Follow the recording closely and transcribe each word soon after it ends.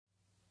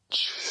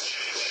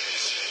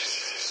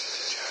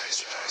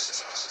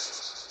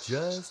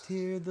Just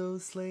hear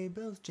those sleigh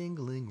bells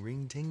jingling,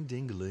 ring ting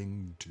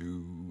dingling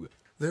too.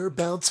 They're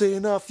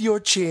bouncing off your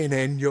chin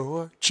and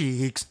your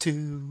cheeks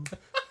too.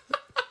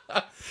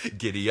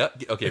 Giddy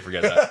up. Okay,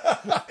 forget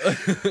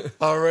that.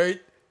 All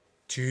right,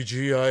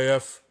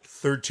 TGIF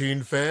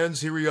 13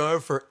 fans, here we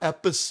are for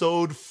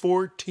episode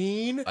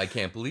 14. I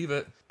can't believe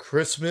it.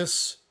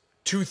 Christmas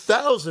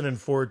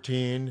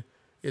 2014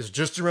 is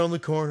just around the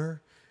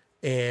corner,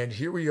 and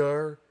here we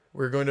are.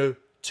 We're going to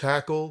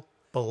tackle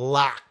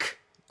Black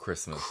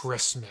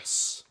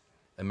Christmas.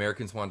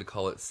 Americans wanted to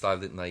call it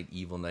Silent Night,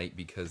 Evil Night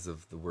because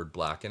of the word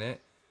black in it.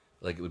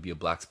 Like it would be a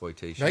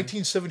blaxploitation.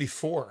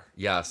 1974.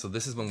 Yeah, so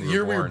this is when The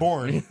year we were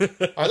born. I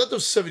thought that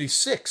was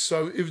 76,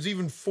 so it was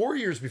even 4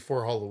 years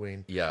before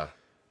Halloween. Yeah.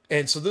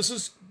 And so this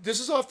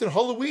is often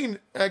Halloween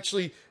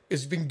actually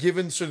has been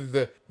given sort of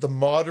the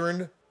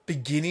modern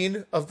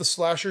beginning of the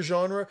slasher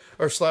genre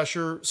or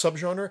slasher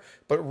subgenre,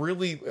 but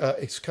really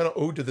it's kind of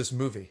owed to this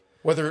movie.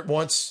 Whether it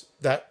wants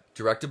that.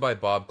 Directed by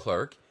Bob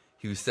Clark,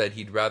 who said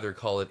he'd rather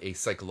call it a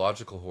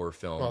psychological horror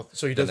film. Well,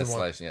 so he than doesn't a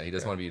want. slash. Yeah, he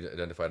doesn't want to be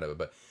identified of it.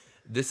 But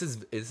this is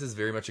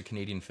very much a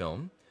Canadian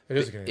film. It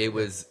is a Canadian It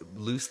was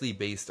loosely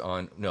based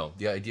on. No,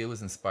 the idea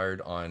was inspired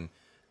on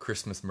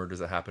Christmas murders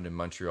that happened in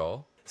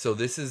Montreal. So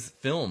this is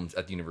filmed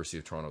at the University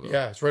of Toronto. Though.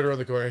 Yeah, it's right around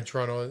the corner in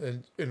Toronto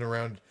and in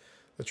around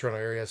the Toronto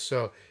area.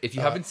 So if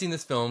you haven't seen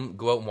this film,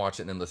 go out and watch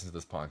it and then listen to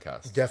this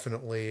podcast.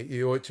 Definitely,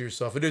 you owe it to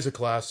yourself. It is a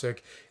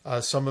classic.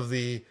 Some of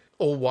the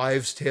old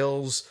wives'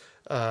 tales,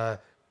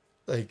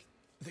 like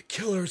the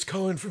killer's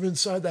calling from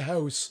inside the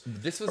house,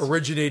 This was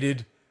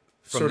originated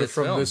from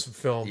this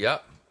film. Yeah,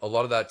 a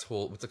lot of that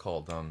told. What's it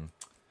called?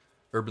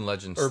 Urban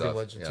legends. Urban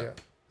legends. Yeah.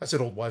 I said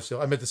old wives'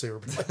 tale. I meant to say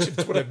urban legends.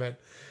 That's what I meant.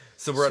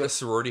 So we're at a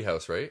sorority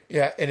house, right?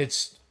 Yeah, and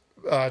it's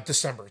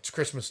December. It's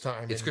Christmas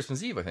time. It's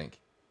Christmas Eve, I think.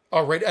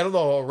 Already, I don't know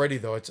already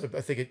though. I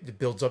think it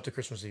builds up to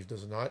Christmas Eve,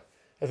 does it not?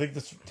 I think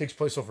this takes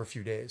place over a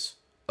few days.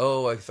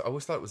 Oh, I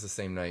always thought it was the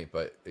same night,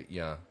 but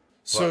yeah.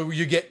 So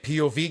you get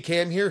POV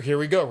cam here. Here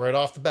we go, right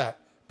off the bat.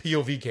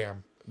 POV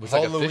cam. It was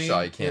like a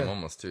fisheye cam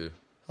almost too.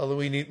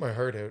 Halloween, eat my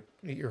heart out.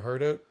 Eat your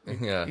heart out.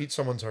 Yeah. Eat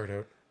someone's heart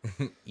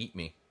out. Eat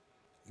me.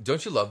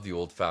 Don't you love the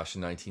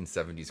old-fashioned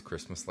 1970s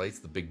Christmas lights?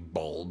 The big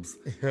bulbs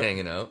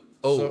hanging out.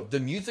 Oh, So- the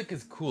music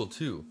is cool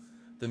too.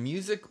 The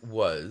music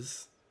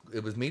was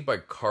made by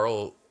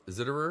Carl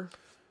Zitterer.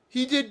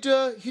 He did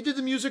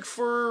the music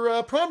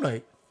for Prom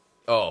Night.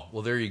 Oh,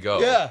 well there you go.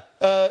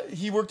 Yeah,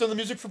 he worked on the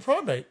music for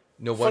Prom Night.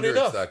 No Funny wonder it's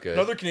enough, that good.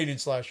 Another Canadian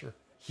slasher.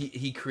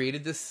 He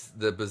created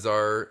the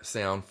bizarre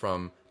sound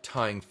from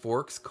tying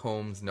forks,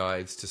 combs,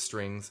 knives to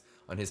strings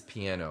on his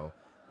piano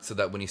so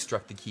that when he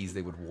struck the keys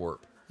they would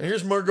warp. And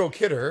here's Margot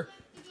Kidder,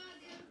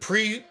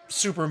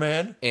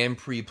 pre-Superman, And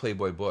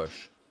pre-Playboy Bush.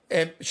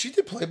 and she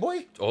did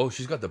Playboy. Oh,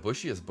 she's got the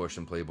bushiest bush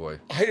in Playboy.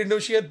 I didn't know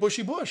she had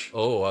bushy bush.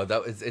 Oh,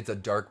 it's a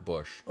dark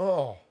bush.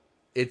 Oh.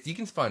 You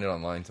can find it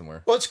online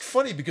somewhere. Well, it's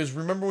funny because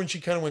remember when she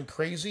kind of went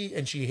crazy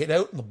and she hid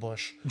out in the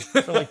bush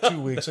for like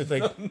 2 weeks, I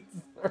think.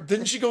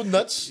 Didn't she go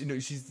nuts? You know,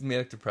 she's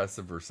manic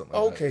depressive or something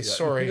like that. Okay, Yeah.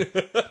 sorry.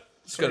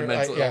 She's got a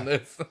mental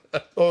illness.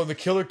 Oh, and the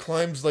killer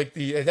climbs like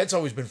and that's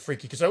always been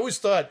freaky because I always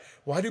thought,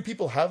 why do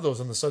people have those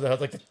on the side that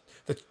have like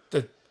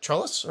the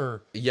trellis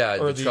or Yeah,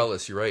 or the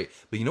trellis, you're right.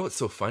 But you know what's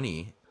so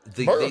funny?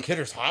 Margot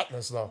Kidder's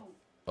hotness though.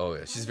 Oh,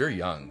 yeah, she's very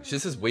young.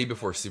 This is way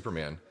before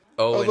Superman.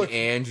 Oh, and look.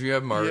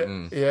 Andrea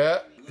Martin. Yeah.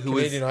 Who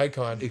was- Canadian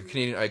icon. A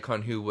Canadian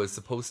icon who was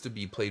supposed to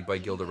be played by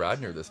Gilda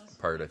Radner this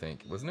part, I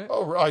think. Wasn't it?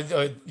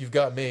 Oh, you've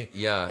got me.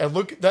 Yeah. And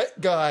look, that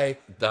guy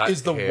That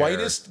is the hair.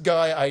 whitest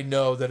guy I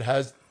know that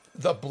has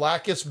the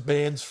blackest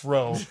man's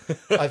fro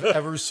I've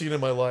ever seen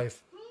in my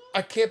life.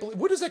 I can't believe,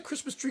 what is that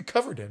Christmas tree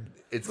covered in?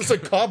 It's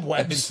like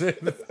cobwebs.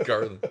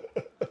 Garland.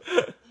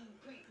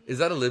 Is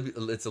that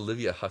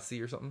Olivia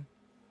Hussey or something?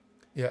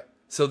 Yeah.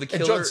 So the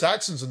And killer, John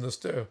Saxon's in this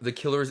too. the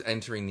killer is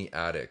entering the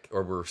attic,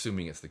 or we're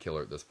assuming it's the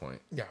killer at this point.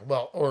 Yeah,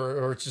 well,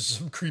 or it's just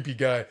some creepy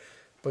guy.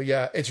 But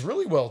yeah, it's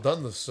really well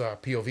done, this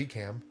POV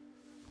cam.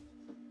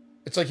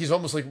 It's like he's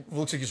almost like,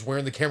 looks like he's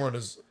wearing the camera on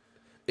his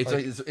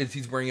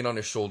He's wearing it on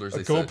his shoulders.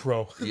 They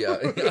GoPro. Said.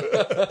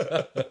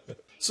 Yeah.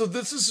 So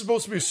this is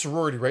supposed to be a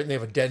sorority, right? And they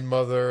have a dead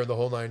mother and the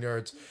whole 9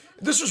 yards.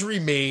 This was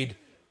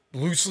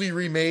loosely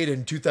remade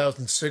in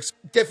 2006.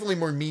 Definitely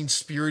more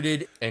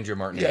mean-spirited. Andrew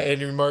Martin. Yeah,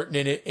 Andrew Martin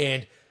in it.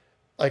 And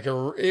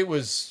it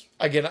was,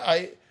 again,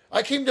 I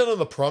came down on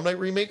the Prom Night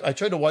remake. I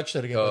tried to watch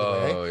that again.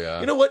 By the way. Yeah.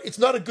 You know what? It's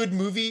not a good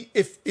movie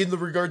if in the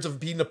regards of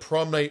being a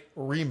Prom Night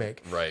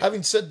remake. Right.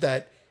 Having said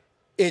that,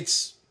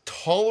 it's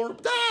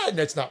tolerable.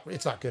 It's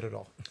not good at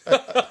all.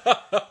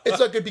 It's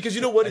not good because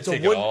you know what? It's a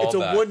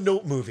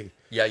one-note movie.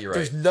 Yeah, you're right.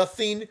 There's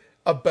nothing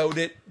about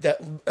it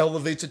that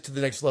elevates it to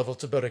the next level.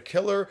 It's about a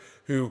killer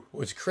who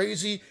was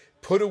crazy,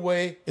 put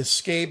away,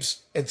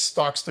 escapes, and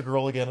stalks the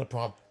girl again at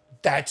prom.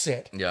 That's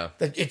it. Yeah.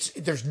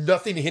 There's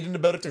nothing hidden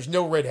about it. There's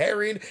no red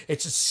herring.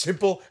 It's as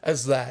simple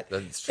as that.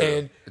 That's true.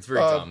 And It's very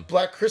dumb.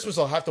 Black Christmas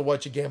I'll have to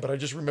watch again, but I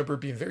just remember it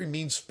being very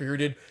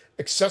mean-spirited,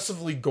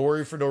 excessively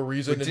gory for no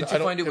reason. But didn't you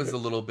find it was a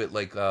little bit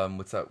like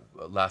what's that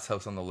Last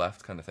House on the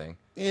Left kind of thing?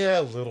 Yeah,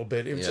 a little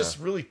bit. It was Yeah. just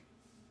really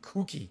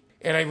kooky.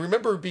 And I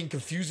remember it being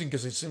confusing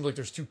because it seemed like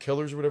there's two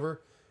killers or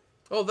whatever.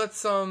 Oh,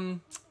 that's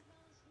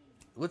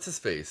what's his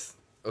face?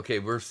 Okay,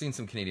 we're seeing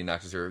some Canadian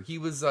actors here. He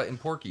was in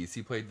Porky's.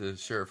 He played the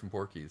sheriff in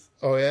Porky's.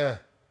 Oh yeah,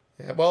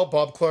 yeah. Well,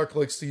 Bob Clark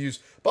likes to use.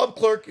 Bob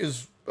Clark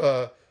is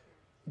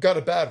got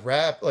a bad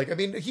rap. Like, I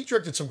mean, he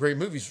directed some great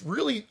movies.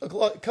 Really, a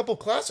couple of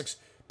classics: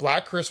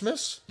 Black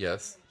Christmas,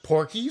 Yes,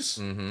 Porky's,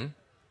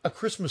 A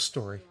Christmas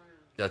Story.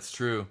 that's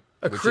true.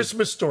 A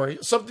Christmas Story,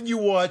 something you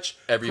watch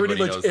Everybody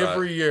pretty much knows that.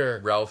 every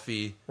year.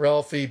 Ralphie,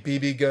 Ralphie,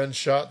 BB gun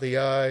shot in the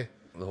eye,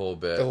 the whole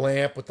bit. the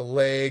lamp with the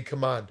leg.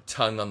 Come on,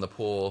 Tongue on the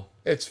pole.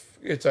 it's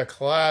a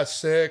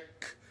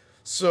classic.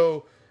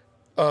 So,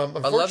 I love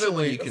it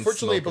when unfortunately, you can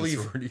unfortunately, I smoke in believe,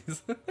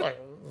 sororities.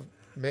 oh,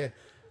 man,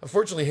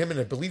 unfortunately, him and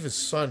I believe his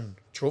son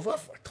drove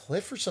off a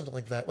cliff or something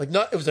like that. Like,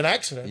 not, it was an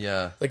accident.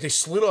 Yeah. like they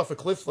slid off a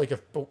cliff like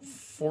about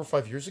 4 or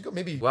 5 years ago,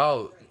 maybe.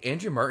 Wow,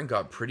 Andrea Martin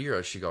got prettier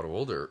as she got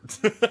older.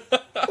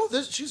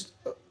 Oh, she's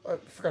I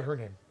forgot her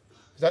name.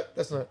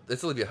 That's not.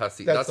 It's Olivia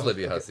Hussey. That's That's the-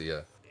 Olivia okay. Hussey,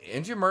 yeah.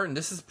 Andrea Martin,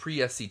 this is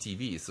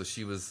pre-SCTV, so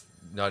she was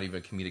not even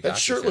a comedic That actress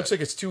shirt yet. looks like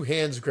it's two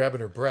hands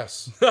grabbing her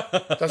breasts,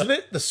 doesn't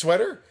it? The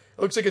sweater.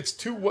 It looks like it's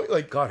two white.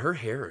 Like, God, her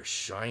hair is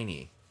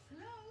shiny.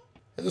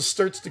 and this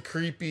starts the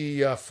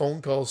creepy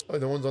phone calls.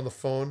 The ones on the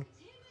phone.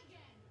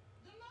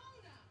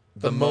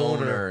 The Moaner.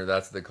 Moaner,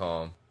 that's the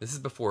calm. This is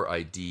before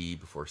ID,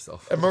 before cell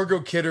phone. And Margot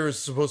Kidder is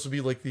supposed to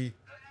be like the.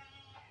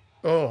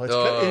 Oh, it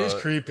is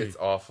creepy. It's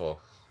awful.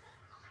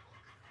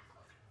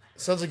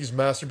 Sounds like he's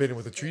masturbating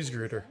with a cheese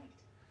grater.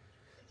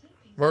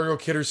 Margot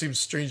Kidder seems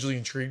strangely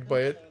intrigued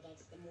by it.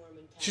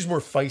 She's more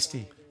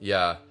feisty.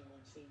 Yeah.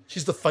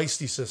 She's the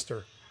feisty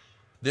sister.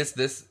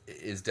 This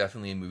is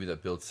definitely a movie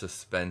that builds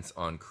suspense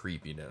on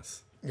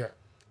creepiness. Yeah.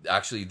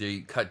 Actually, they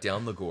cut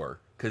down the gore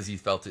because he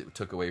felt it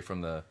took away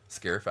from the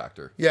scare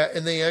factor. Yeah,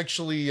 and they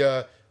actually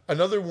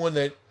another one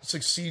that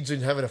succeeds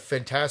in having a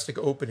fantastic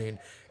opening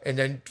and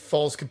then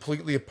falls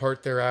completely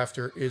apart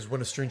thereafter is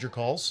When a Stranger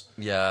Calls.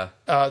 Yeah.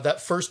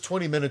 That first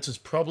 20 minutes is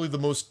probably the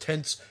most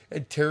tense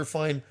and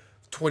terrifying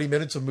 20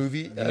 minutes of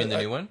movie. You mean the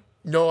new one?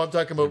 No, I'm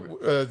talking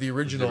about the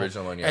original. The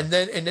original one, yeah. And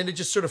then it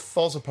just sort of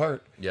falls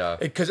apart. Yeah.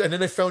 And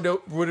then I found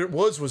out what it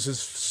was his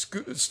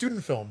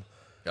student film.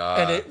 Ah.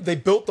 And they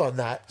built on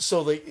that.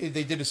 So they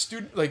did a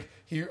student, like,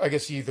 I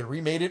guess he either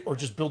remade it or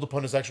just built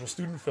upon his actual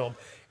student film.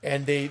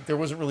 And there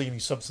wasn't really any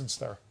substance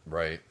there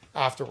Right.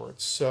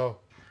 afterwards. So,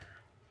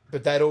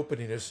 but that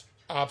opening is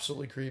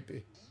absolutely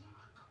creepy.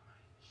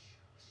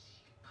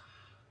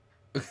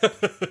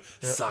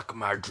 Suck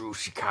my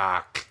juicy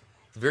cock.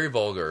 It's very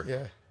vulgar.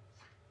 Yeah.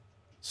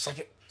 Suck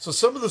it. So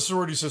some of the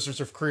sorority sisters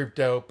have creeped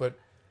out, but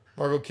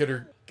Margot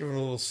Kidder giving a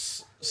little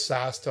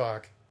sass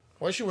talk.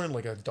 Why is she wearing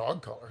like a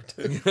dog collar?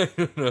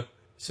 It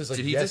says like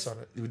Did he yes just, on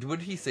it. what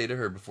did he say to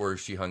her before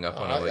she hung up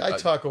on him? I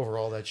talk over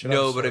all that shit.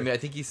 No, I'm but I sorry. mean, I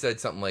think he said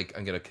something like,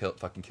 "I'm gonna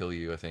fucking kill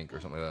you," I think, or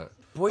something like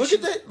that. Boy,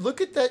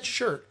 Look at that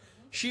shirt.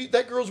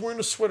 That girl's wearing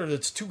a sweater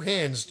that's two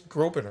hands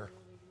groping her.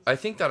 I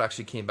think that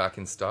actually came back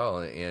in style,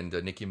 and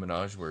Nicki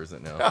Minaj wears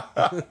it now.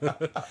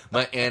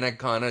 My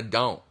anaconda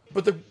don't.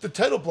 But the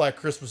title Black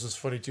Christmas is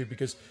funny too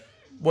because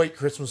White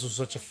Christmas was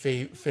such a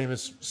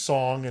famous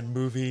song and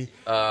movie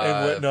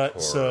and whatnot.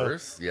 Of So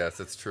course. Yes,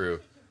 it's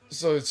true.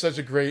 it's such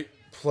a great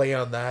play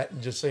on that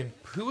and just saying,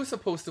 Who was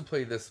supposed to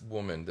play this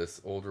woman, this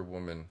older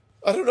woman?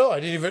 I don't know. I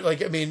didn't even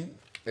I mean,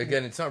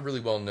 Again, it's not really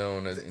well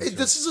known.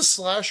 this is a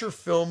slasher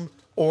film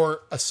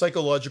or a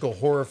psychological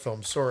horror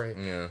film. Sorry,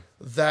 Yeah.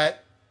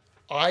 that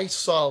I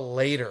saw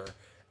later,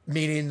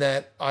 meaning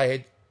that I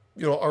had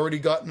already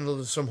gotten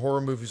into some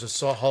horror movies. I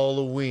saw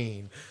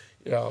Halloween,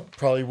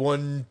 probably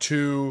 1,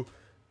 2,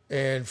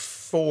 and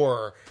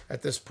 4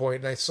 at this point,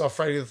 and I saw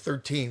Friday the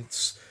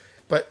 13th,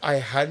 but I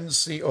hadn't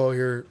seen. Oh,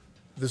 here,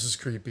 this is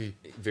creepy.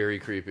 Very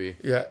creepy.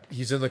 Yeah,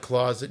 he's in the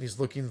closet and he's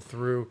looking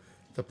through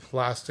the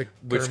plastic,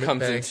 Which garment comes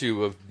bag.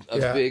 into a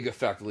Yeah. big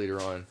effect later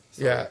on.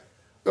 So- Yeah.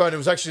 Oh, and it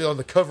was actually on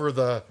the cover of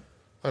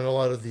on a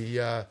lot of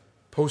the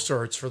poster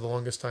arts for the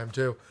longest time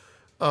too.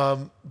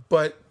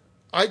 But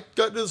I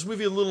got into this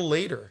movie a little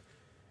later.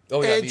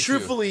 Oh, yeah, And me too.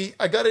 truthfully,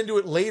 I got into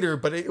it later,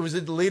 but it was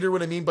later.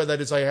 What I mean by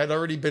that is I had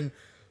already been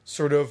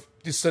sort of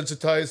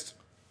desensitized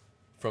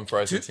From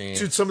Friday to, 13.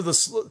 to some of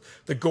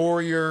the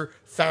gorier,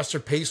 faster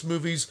paced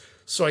movies.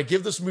 So I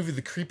give this movie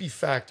the creepy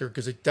factor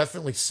because it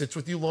definitely sits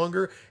with you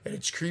longer and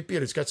it's creepy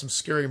and it's got some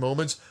scary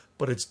moments,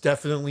 but it's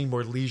definitely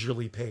more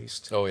leisurely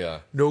paced. Oh, yeah.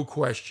 No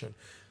question.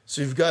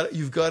 So you've got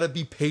to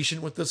be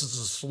patient with this. It's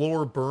a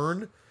slower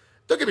burn.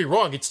 Don't get me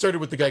wrong. It started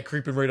with the guy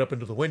creeping right up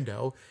into the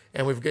window,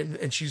 and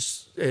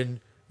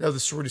now the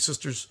sorority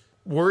sister's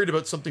worried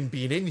about something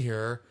being in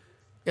here,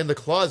 in the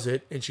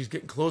closet, and she's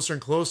getting closer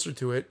and closer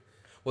to it.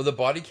 Well, the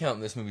body count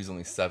in this movie is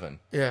only 7.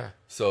 Yeah,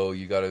 So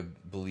you got to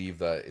believe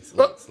that it's a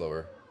little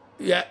slower.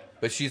 yeah.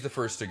 But she's the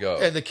first to go.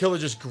 And the killer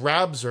just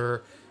grabs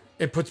her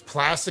and puts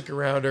plastic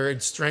around her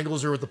and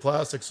strangles her with the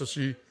plastic. So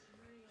she,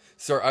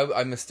 Sorry, I'm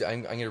going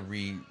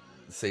to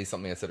say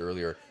something I said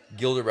earlier.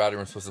 Gilda Radner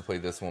was supposed to play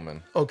this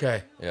woman.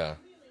 okay, Yeah.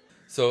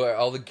 So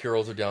all the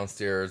girls are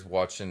downstairs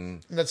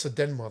watching. And that's the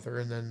den mother.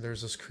 And then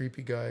there's this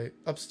creepy guy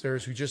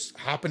upstairs who just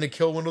happened to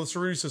kill one of the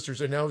sorority sisters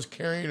and now is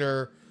carrying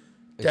her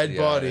dead the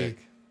body attic.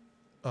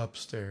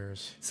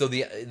 upstairs. So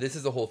this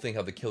is the whole thing,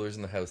 how the killer's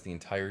in the house the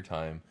entire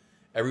time.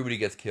 Everybody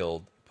gets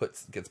killed,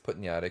 gets put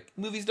in the attic.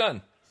 Movie's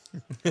done.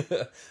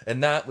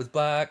 And that was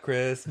Black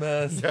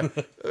Christmas. Yeah.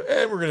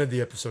 And we're going to end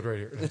the episode right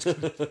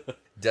here.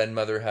 Den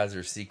mother has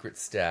her secret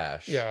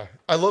stash. Yeah.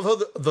 I love how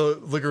the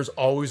liquor's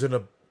always in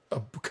a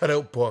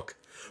cutout book.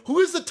 Who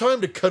has the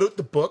time to cut out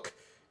the book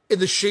in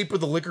the shape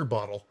of the liquor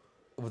bottle?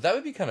 Well, that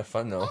would be kind of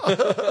fun, though.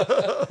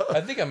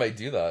 I think I might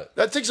do that.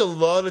 That takes a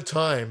lot of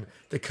time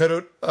to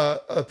cut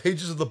out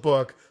pages of the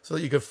book so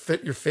that you can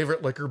fit your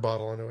favorite liquor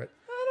bottle into it.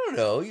 I don't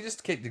know. You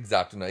just take the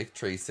X-Acto knife,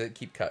 trace it,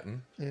 keep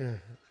cutting. Yeah.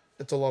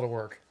 It's a lot of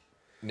work.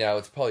 Now,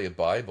 it's probably a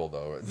Bible,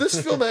 though. This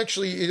film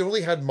actually, it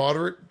only had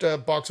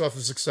moderate box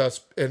office success,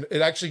 and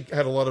it actually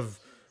had a lot of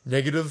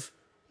negative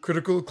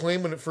critical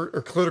acclaim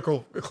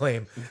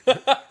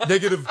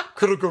negative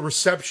critical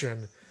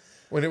reception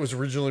when it was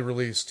originally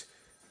released.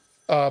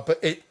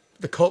 But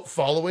the cult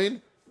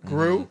following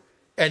grew,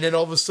 and then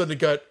all of a sudden it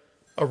got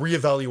a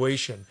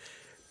reevaluation.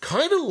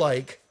 Kind of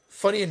like,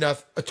 funny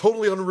enough, a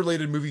totally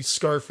unrelated movie,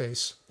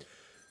 Scarface.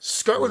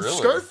 When Really?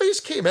 Scarface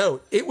came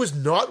out, it was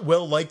not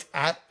well liked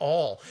at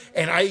all.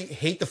 And I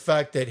hate the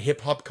fact that hip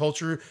hop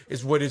culture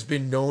is what has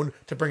been known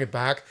to bring it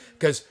back.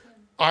 Because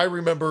I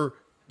remember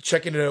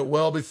checking it out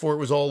well before it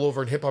was all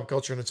over in hip hop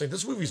culture and saying,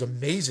 this movie's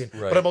amazing.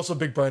 Right. But I'm also a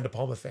big Brian De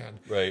Palma fan.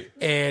 Right.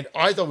 And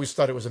I always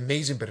thought it was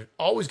amazing, but it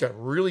always got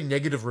really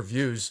negative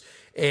reviews.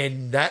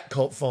 And that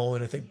cult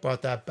following, I think,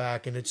 brought that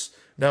back. And it's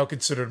now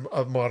considered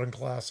a modern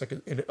classic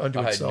unto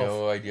I had itself.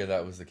 no idea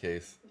that was the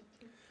case.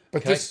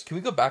 But Can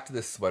we go back to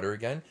this sweater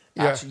again?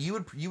 Yeah. Actually,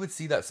 you would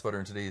see that sweater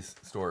in today's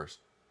stores.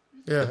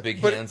 yeah, The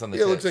big but hands on the it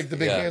tits. looks like the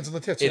big hands on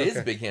the tits. It Yeah, is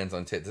okay. big hands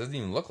on tits. It doesn't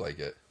even look like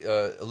it.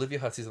 Olivia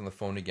Hussey's on the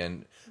phone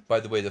again. By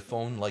the way, the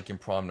phone, like in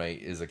Prom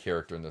Night, is a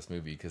character in this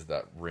movie because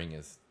that ring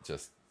is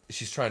just...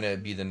 She's trying to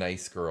be the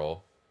nice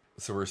girl,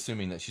 so we're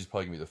assuming that she's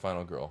probably going to be the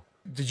final girl.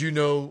 Did you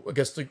know, I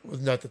guess,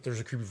 not that there's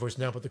a creepy voice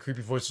now, but the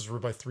creepy voices were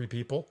by 3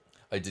 people?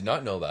 I did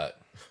not know that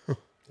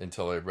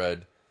until I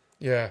read...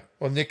 Yeah.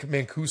 Well, Nick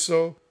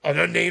Mancuso, an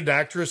unnamed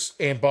actress,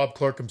 and Bob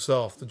Clark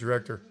himself, the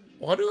director.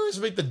 Why do I always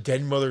make the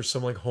den mother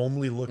some, like,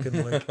 homely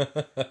looking,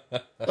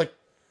 like,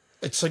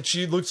 it's like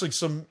she looks like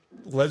some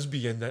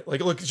lesbian that,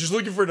 like, look, she's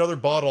looking for another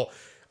bottle.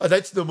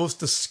 That's the most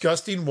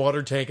disgusting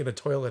water tank in a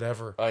toilet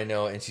ever. I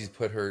know, and she's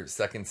put her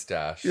second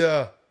stash.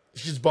 Yeah.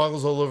 She's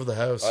bottles all over the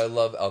house. I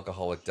love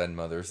alcoholic den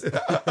mothers.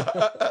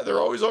 They're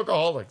always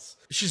alcoholics.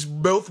 She's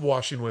mouth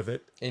washing with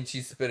it. And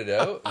she spit it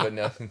out, but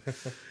nothing.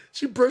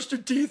 She brushed her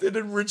teeth and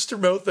then rinsed her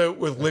mouth out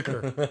with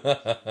liquor.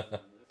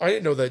 I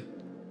didn't know that.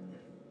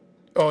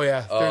 Oh,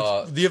 yeah.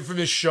 There's the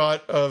infamous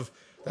shot of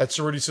that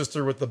sorority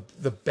sister with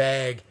the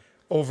bag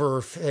over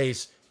her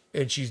face,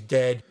 and she's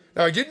dead.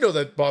 Now, I did know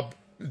that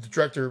the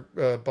director,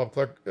 Bob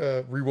Clark,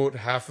 rewrote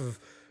half of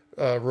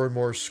Roy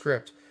Moore's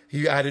script.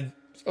 He added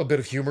a bit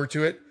of humor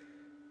to it,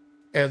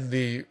 and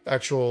the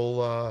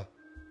actual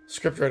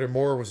scriptwriter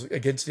Moore was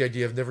against the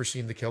idea of never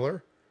seeing the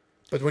killer.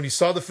 But when he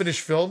saw the finished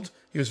film,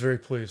 he was very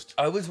pleased.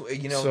 I was,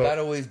 that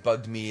always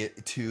bugged me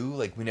too.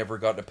 Like, we never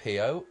got a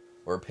payout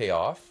or a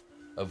payoff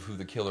of who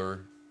the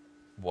killer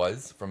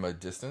was from a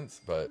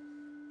distance. But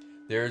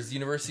there's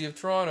University of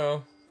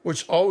Toronto.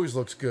 Which always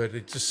looks good.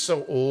 It's just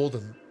so old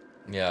and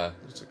Yeah,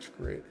 it looks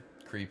great.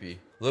 creepy.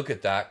 Look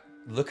at that.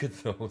 Look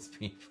at those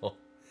people.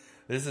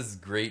 This is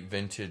great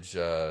vintage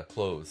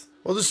clothes.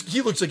 Well,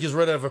 he looks like he's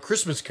right out of A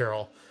Christmas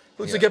Carol.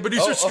 Looks Yeah. like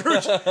Ebenezer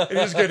Scrooge. And he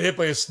just got hit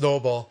by a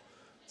snowball.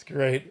 It's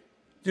great.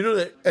 You know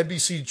that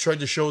NBC tried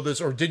to show this,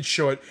 or did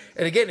show it.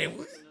 And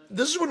again,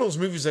 this is one of those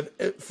movies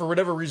that, for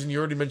whatever reason, you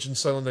already mentioned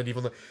Silent Night,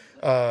 Evil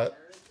Night.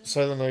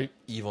 Silent Night.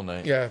 Evil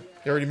Night. Yeah,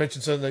 you already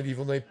mentioned Silent Night,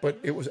 Evil Night. But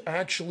it was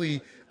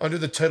actually under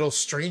the title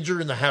Stranger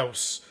in the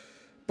House.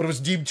 But it was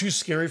deemed too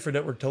scary for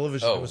network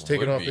television. It was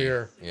taken would off be. the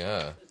air.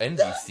 Yeah.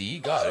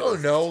 NBC? God. I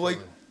don't know. Like,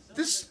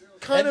 this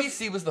kind of...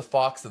 NBC was the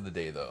Fox of the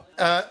day, though.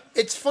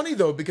 It's funny,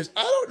 though, because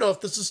I don't know if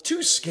this is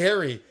too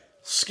scary.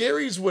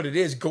 Scary is what it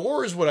is.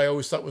 Gore is what I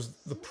always thought was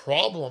the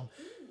problem.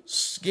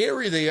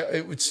 Scary,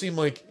 it would seem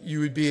like you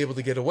would be able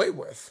to get away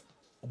with.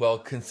 Well,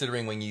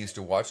 considering when you used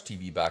to watch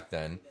TV back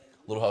then,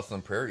 Little House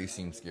on the Prairie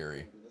seemed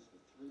scary.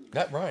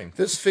 That rhymed.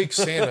 This fake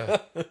Santa,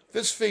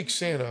 It's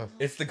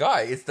the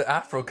guy. It's the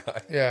Afro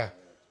guy. yeah,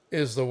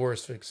 is the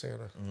worst fake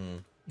Santa. Mm-hmm.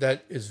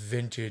 That is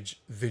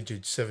vintage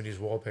 70s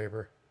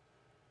wallpaper.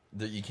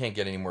 You can't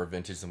get any more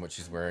vintage than what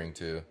she's wearing,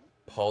 too.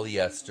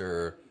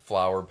 Polyester,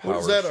 flower power What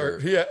is that shirt.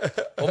 art?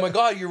 Yeah. Oh my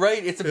God, you're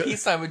right. It's a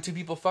peace sign with two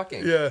people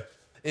fucking. Yeah.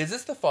 Is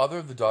this the father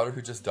of the daughter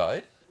who just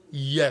died?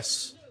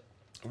 Yes.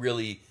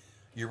 Really,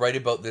 you're right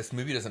about this.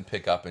 Movie doesn't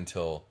pick up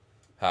until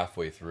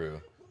halfway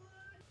through.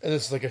 And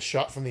this is like a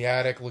shot from the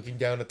attic looking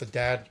down at the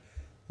dad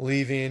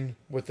leaving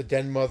with the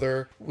den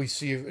mother. We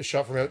see a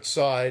shot from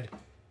outside.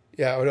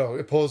 Yeah, oh no,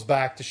 it pulls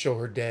back to show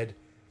her dead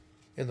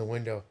in the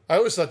window. I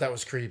always thought that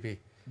was creepy.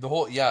 The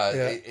whole, Yeah.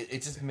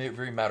 It's just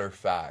very matter of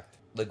fact.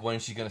 Like, when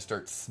is she gonna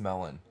start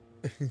smelling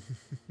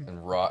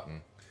and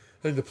rotten?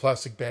 I think the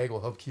plastic bag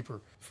will help keep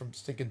her from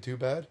stinking too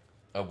bad.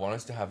 I want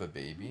us to have a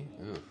baby.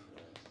 Ooh.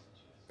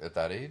 At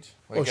that age?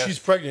 I Oh, guess- she's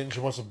pregnant and she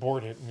wants to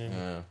abort it. And then,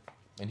 Yeah.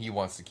 And he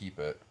wants to keep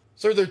it.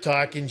 so they're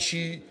talking.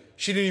 She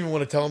didn't even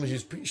want to tell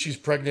him she's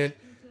pregnant.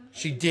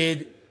 She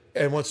did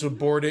and wants to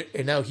abort it.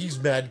 And now he's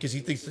mad because he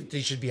thinks that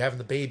they should be having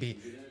the baby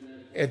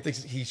and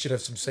thinks he should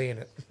have some say in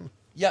it.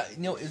 Yeah,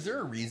 is there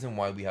a reason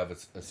why we have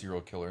a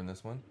serial killer in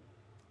this one?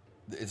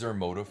 Is there a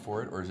motive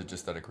for it, or is it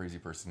just that a crazy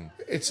person...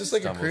 It's just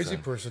like a stumbles crazy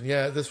in? person.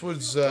 Yeah, this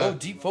was... Oh,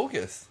 deep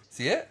focus.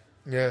 See it?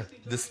 yeah.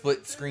 The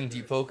split screen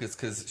deep focus,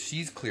 because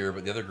she's clear,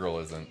 but the other girl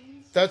isn't.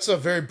 That's a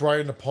very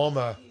Brian De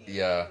Palma.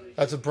 Yeah.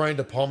 That's a Brian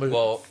De Palma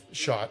Well,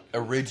 shot.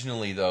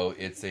 Originally, though,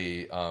 it's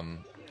a...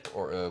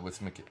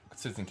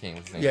 Citizen Kane,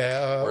 what's his name?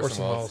 Yeah,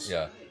 Orson Welles.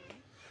 Yeah.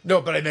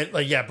 No, but I meant,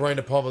 like, yeah, Brian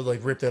De Palma, like,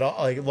 ripped it off.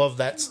 I love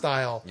that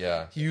style.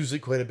 Yeah. He used it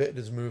quite a bit in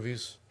his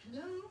movies.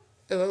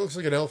 Yeah, that looks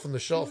like an elf on the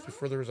shelf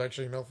before there was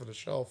actually an elf on the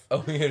shelf.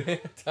 Oh, it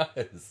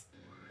does.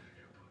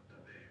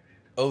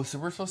 Oh, so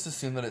we're supposed to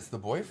assume that it's the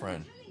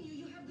boyfriend.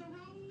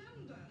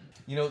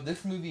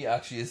 This movie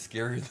actually is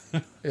scarier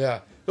than... Yeah.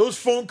 Those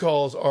phone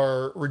calls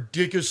are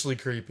ridiculously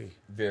creepy.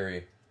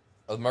 Very.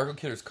 Margot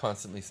Kidder's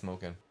constantly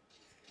smoking.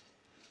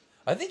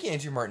 I think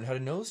Angie Martin had a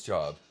nose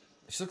job.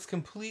 She looks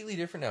completely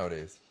different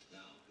nowadays.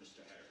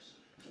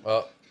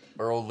 Our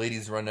old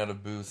lady's run out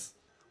of booze,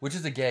 which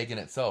is a gag in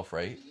itself,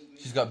 right?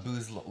 She's got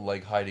booze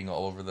like hiding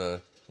all over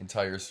the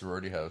entire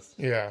sorority house.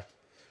 Yeah.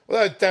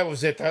 Well, that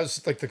was it. That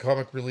was like the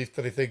comic relief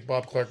that I think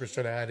Bob Clark was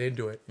trying to add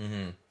into it.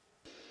 Mm-hmm.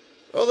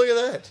 Oh, look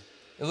at that.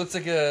 It looks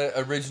like a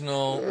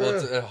original... Well,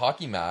 it's a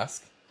hockey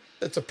mask.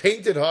 It's a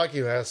painted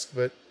hockey mask,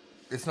 but...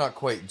 It's not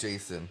quite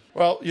Jason.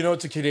 Well,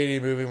 it's a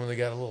Canadian movie when they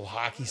got a little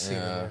hockey scene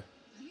in there.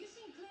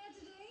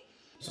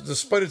 So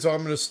despite its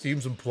ominous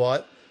themes and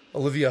plot,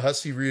 Olivia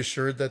Hussey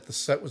reassured that the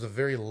set was a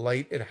very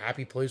light and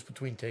happy place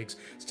between takes,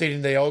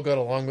 stating they all got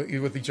along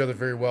with each other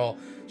very well.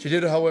 She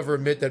did, however,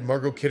 admit that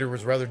Margot Kidder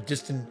was rather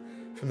distant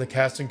from the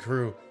cast and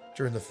crew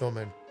during the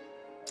filming.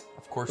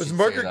 Of course, Was she'd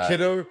Margaret say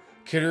that.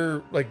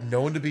 Kidder like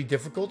known to be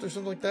difficult or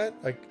something like that?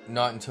 Like,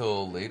 Not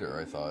until later,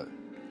 I thought.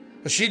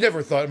 she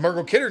never thought.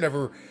 Margot Kidder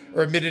never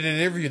admitted in an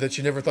interview that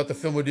she never thought the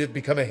film would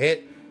become a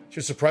hit. She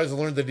was surprised to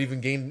learn that it even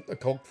gained a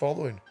cult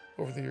following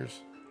over the years.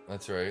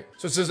 That's right.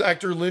 So it says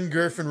actor Lynn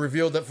Griffin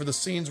revealed that for the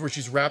scenes where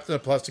she's wrapped in a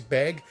plastic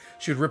bag,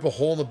 she would rip a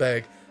hole in the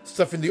bag,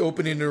 stuffing the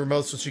opening in her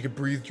mouth so she could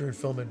breathe during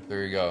filming.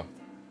 There you go.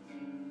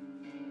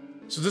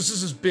 So this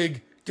is this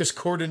big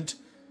discordant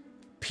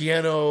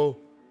piano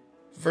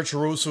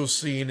virtuoso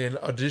scene in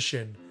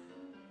Audition.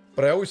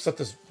 But I always thought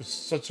this was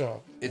such a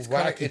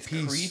wacky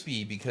piece.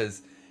 Creepy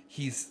because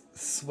he's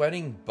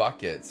sweating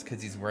buckets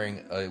because he's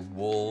wearing a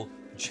wool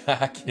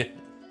jacket.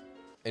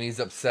 And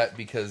he's upset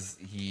because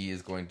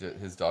his girlfriend's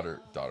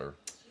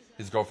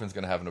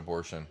going to have an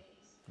abortion.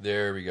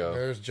 There we go.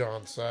 There's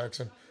John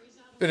Saxon.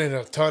 Been in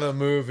a ton of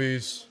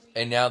movies.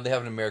 And now they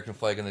have an American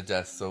flag on the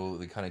desk, so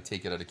they kind of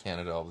take it out of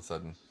Canada all of a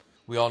sudden.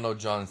 We all know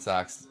John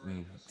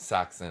Saxon.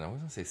 I was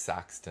going to say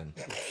Saxton.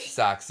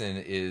 Saxon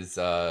is,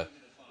 the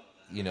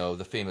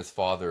famous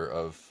father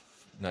of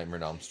Nightmare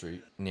on Elm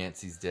Street.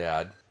 Nancy's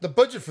dad. The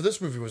budget for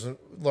this movie wasn't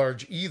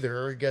large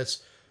either. I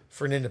guess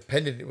for an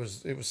independent, it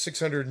was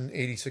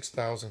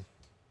 $686,000.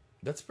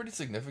 That's pretty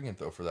significant,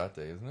 though, for that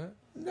day, isn't it?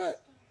 Not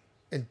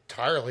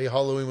entirely.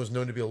 Halloween was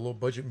known to be a low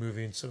budget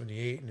movie in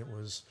 '78, and it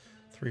was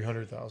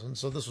 $300,000.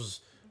 So this was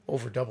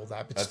over double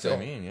that. But That's still,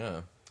 what I mean,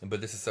 yeah.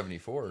 But this is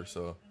 74,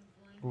 so...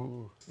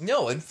 Ooh.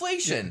 No,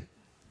 inflation!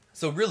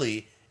 So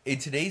really, in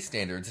today's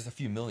standards, it's a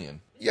few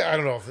million. Yeah, I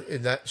don't know if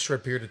in that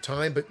short period of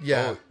time, but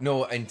yeah. Oh,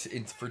 no, and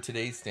for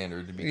today's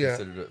standard, to be Yeah.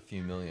 considered a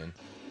few million.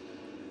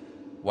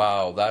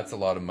 Wow, that's a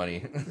lot of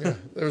money. Yeah,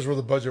 there's where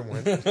the budget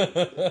went.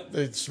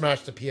 They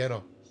smashed the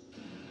piano.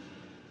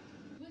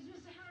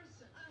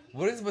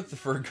 What is with the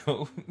fur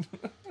coat?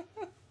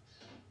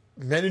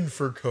 Men in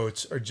fur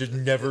coats are just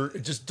never.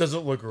 It just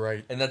doesn't look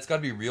right. And that's got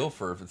to be real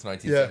fur if it's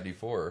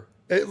 1974.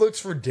 It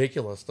looks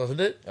ridiculous, doesn't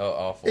it? Oh,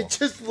 awful. It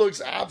just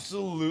looks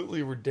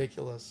absolutely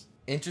ridiculous.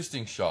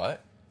 Interesting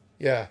shot.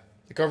 Yeah,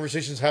 the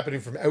conversation's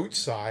happening from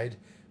outside.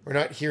 We're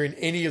not hearing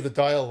any of the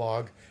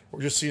dialogue.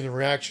 We're just seeing the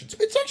reactions.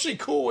 It's actually a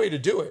cool way to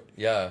do it.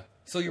 Yeah.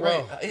 So you're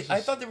Wow. right. I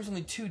thought there was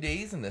only 2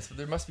 days in this, but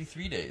there must be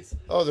 3 days.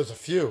 Oh, there's a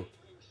few.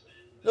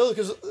 No,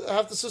 because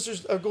half the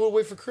sisters are going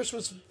away for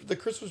Christmas, the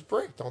Christmas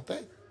break, don't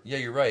they? Yeah,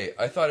 you're right.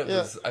 I thought it Yeah.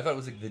 was. I thought it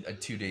was like a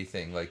 2-day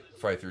thing, like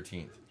Friday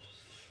 13th.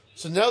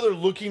 So now they're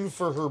looking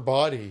for her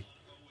body.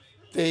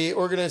 They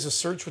organize a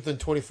search within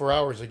 24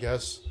 hours, I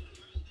guess.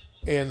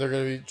 And they're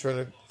going to be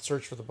trying to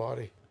search for the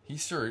body.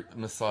 He's sure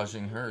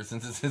massaging her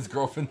since it's his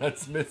girlfriend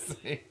that's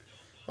missing.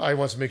 He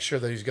wants to make sure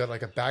that he's got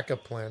like a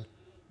backup plan.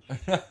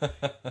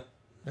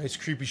 Nice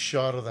creepy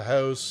shot of the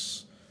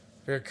house.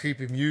 Very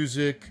creepy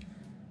music.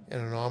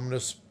 And an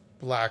ominous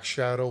black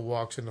shadow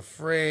walks in the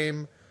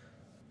frame.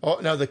 Oh,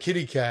 now the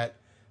kitty cat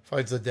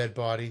finds the dead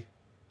body.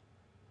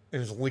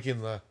 And is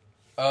licking the...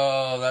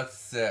 Oh, that's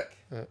sick.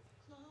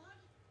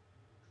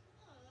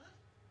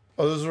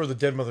 Oh, this is where the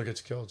dead mother gets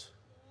killed.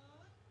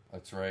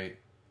 That's right.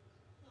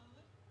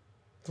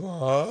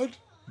 Claude?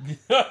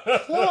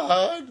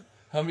 Claude?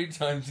 How many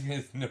times do you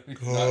guys know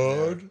he's not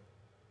there? Claude?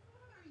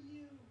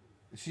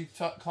 She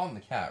calling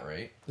the cat,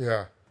 right?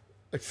 Yeah.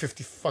 Like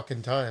 50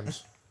 fucking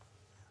times.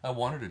 I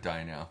want her to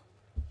die now.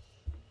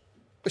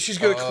 But she's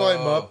going to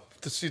climb up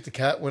to see if the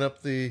cat went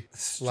up the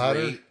ladder.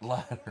 Straight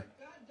ladder.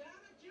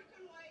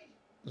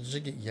 Does she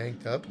get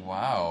yanked up?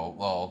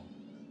 Wow.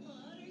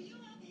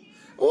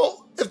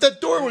 Well, if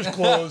that door was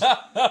closed,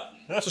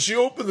 so she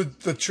opened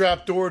the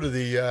trap door to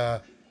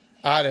the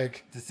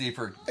attic. To see if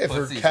her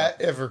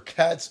If her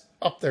cat's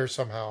up there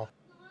somehow.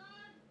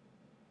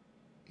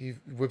 He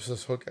whips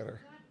this hook at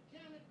her.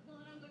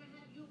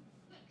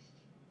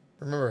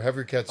 Remember, have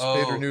your cat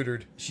spayed or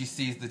neutered. She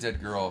sees the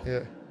dead girl.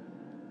 Yeah.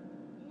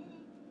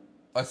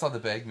 I saw the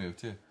bag move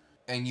too.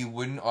 And you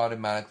wouldn't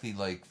automatically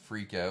like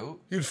freak out.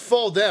 You'd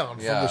fall down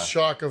from the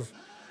shock of.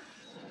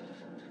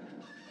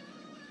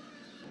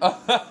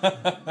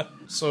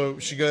 So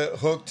she got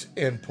hooked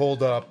and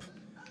pulled up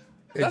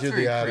into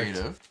the attic.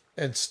 Creative.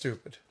 And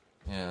stupid.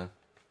 Yeah.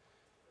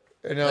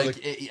 And now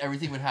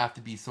everything would have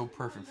to be so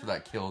perfect for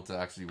that kill to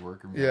actually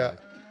work. Yeah.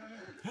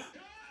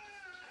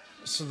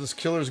 So this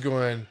killer's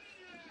going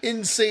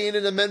insane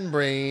in the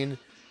membrane,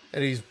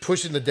 and he's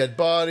pushing the dead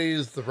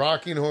bodies, the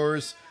rocking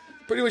horse,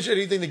 pretty much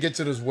anything that gets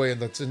in his way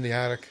and that's in the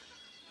attic.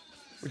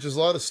 Which is a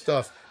lot of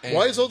stuff. And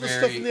why is all this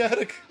stuff in the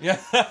attic?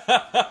 Yeah.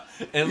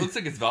 And it looks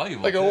like it's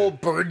valuable. Like an old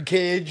bird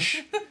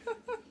cage.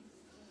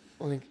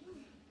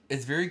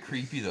 It's very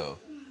creepy though.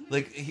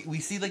 Like we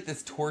see like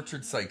this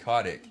tortured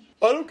psychotic.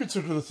 I don't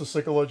consider this a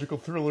psychological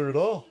thriller at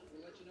all.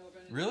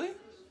 Really?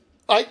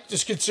 I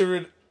just consider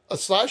it a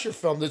slasher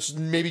film that's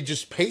maybe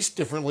just paced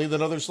differently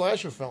than other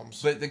slasher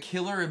films. But the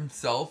killer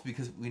himself,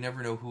 because we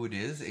never know who it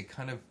is, it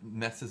kind of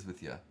messes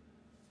with you.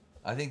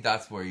 I think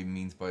that's what he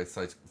means by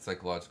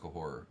psychological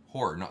horror.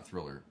 Horror, not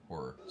thriller.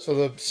 Horror. So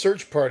the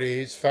search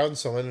party's found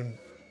someone, and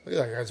look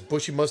at that guy's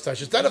bushy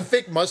mustache. Is that a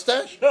fake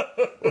mustache?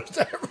 Or is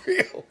that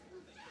real?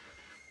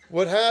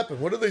 What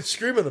happened? What are they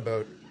screaming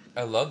about?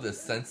 I love this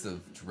sense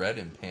of dread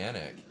and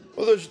panic.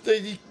 Well,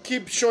 they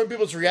keep showing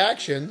people's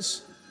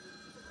reactions.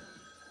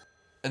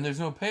 And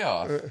there's no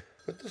payoff.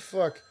 What the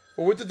fuck?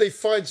 Well, what did they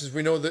find, since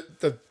we know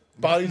that the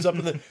body's up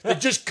in the... They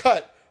just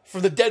cut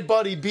from the dead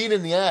body being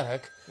in the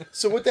attic.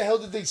 So what the hell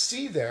did they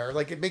see there?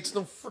 Like, it makes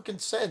no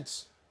freaking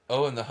sense.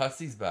 Oh, and the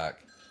hussy's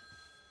back.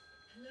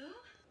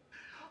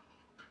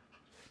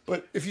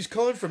 But if he's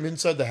calling from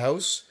inside the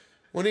house,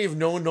 wouldn't he have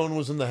known no one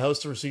was in the house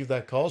to receive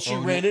that call? She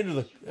ran into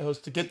the house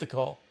to get the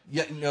call.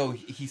 Yeah, no,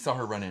 he saw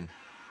her run in.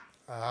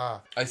 Ah.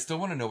 I still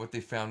want to know what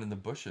they found in the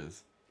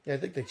bushes. Yeah, I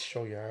think they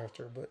show you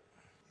after, but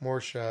more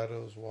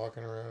shadows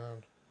walking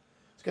around.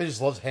 This guy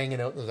just loves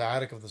hanging out in the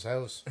attic of this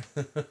house.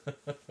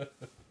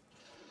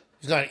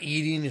 He's not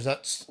eating. He's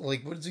not,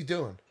 like, what is he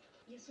doing?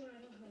 Yes, sir, I'll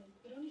hold,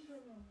 but only for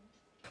a moment.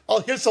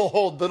 Oh, yes, I'll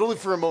hold, but only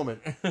for a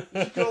moment.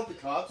 He called the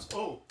cops?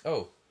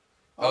 Oh.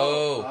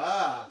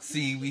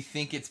 See, we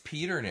think it's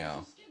Peter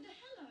now. Scared the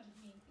hell out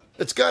of me.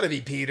 It's got to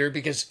be Peter,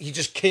 because he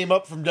just came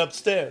up from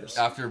upstairs.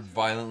 After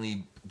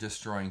violently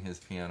destroying his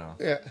piano.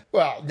 Yeah.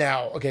 Well,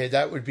 now, okay,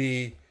 that would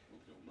be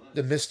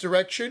the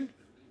misdirection,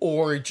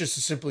 or just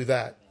simply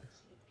that.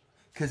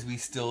 Because we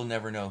still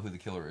never know who the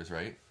killer is,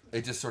 right?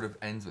 It just sort of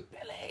ends with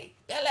Billy.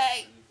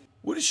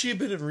 What has she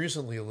been in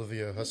recently,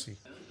 Olivia Hussey?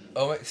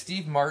 Oh,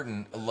 Steve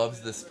Martin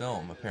loves this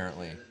film,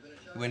 apparently.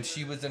 When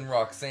she was in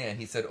Roxanne,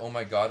 he said, "Oh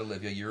my God,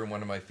 Olivia, you're in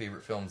one of my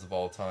favorite films of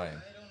all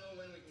time."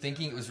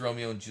 Thinking it was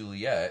Romeo and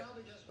Juliet,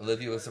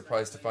 Olivia was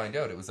surprised to find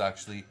out it was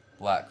actually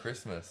Black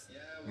Christmas.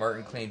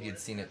 Martin claimed he had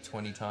seen it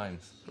 20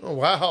 times. Oh,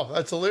 wow.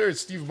 That's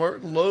hilarious. Steve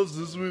Martin loves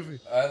this movie.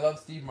 I love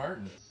Steve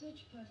Martin. The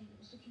search party that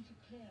was looking for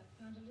Claire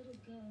found a little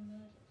girl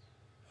murdered.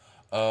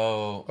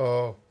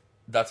 Oh,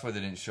 that's why they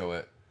didn't show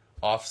it.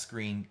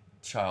 Off-screen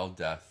child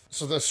death.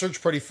 So the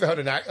search party found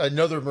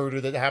another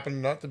murder that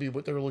happened not to be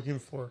what they were looking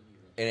for.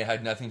 And it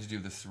had nothing to do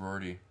with the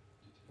sorority.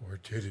 Or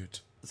did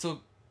it?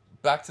 So,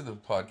 back to the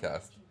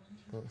podcast.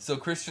 So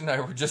Christian and I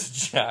were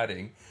just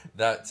chatting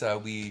that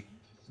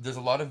there's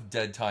a lot of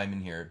dead time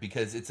in here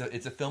because it's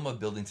a film of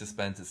building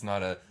suspense. It's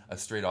not a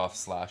straight off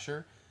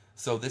slasher.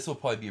 So this will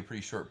probably be a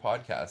pretty short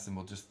podcast, and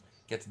we'll just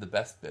get to the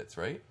best bits,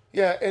 right?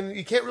 Yeah, and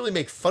you can't really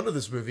make fun of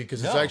this movie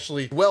because it's No.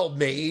 actually well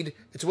made.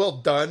 It's well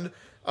done.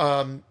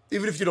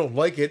 Even if you don't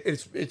like it,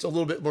 it's a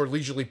little bit more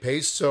leisurely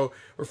paced. So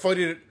we're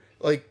finding it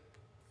like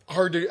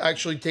hard to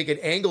actually take an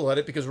angle at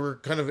it because we're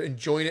kind of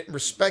enjoying it and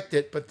respect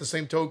it, but at the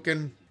same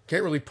token,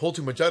 can't really pull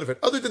too much out of it.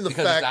 Other than the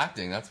Because fact, it's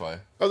acting, that's why.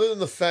 other than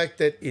the fact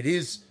that it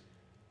is,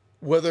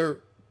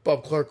 whether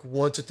Bob Clark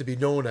wants it to be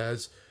known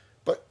as,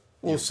 but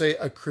we'll say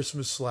a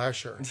Christmas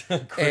slasher.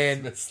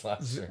 Christmas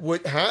slasher.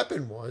 What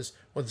happened was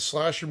when the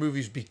slasher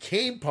movies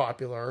became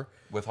popular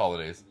With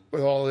holidays.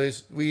 with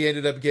holidays, we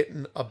ended up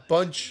getting a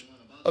bunch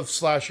of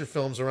slasher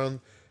films around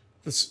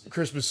this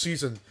Christmas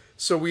season.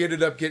 So we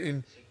ended up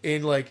getting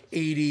in like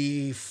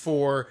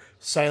 84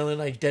 Silent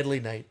Night, Deadly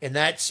Night, and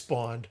that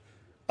spawned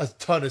a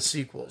ton of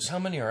sequels. How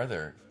many are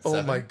there? Oh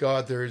 7? my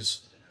God,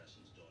 there's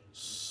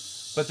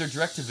But they're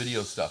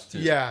direct-to-video stuff, too.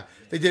 yeah,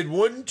 They did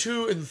 1,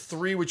 2, and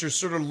 3, which are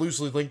sort of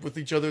loosely linked with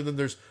each other. And then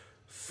there's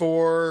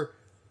 4,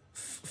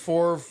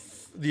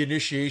 the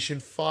initiation,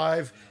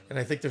 5, and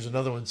I think there's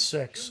another one,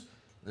 6.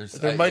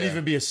 There might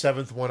even be a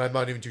 7th one. I'm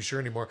not even too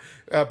sure anymore.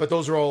 But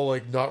those are all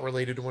like not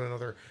related to one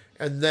another.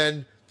 And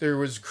then there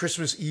was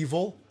Christmas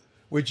Evil,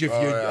 which if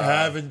you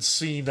haven't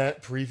seen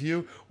that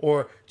preview,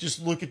 or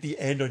just look at the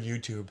end on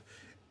YouTube.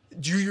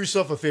 Do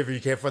yourself a favor.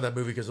 You can't find that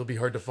movie because it'll be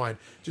hard to find.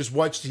 Just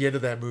watch the end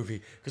of that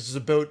movie because it's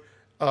about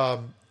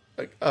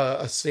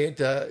a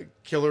Santa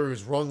killer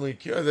who's wrongly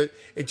killed.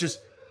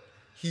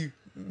 He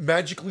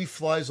magically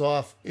flies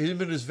off.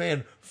 Him and his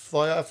van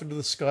fly off into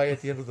the sky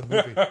at the end of the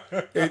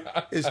movie. It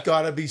has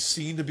got to be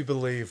seen to be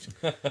believed.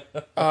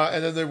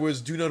 And then there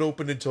was Do Not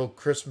Open Until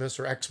Christmas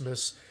or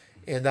Xmas,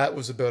 and that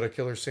was about a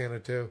killer Santa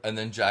too. And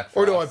then Jack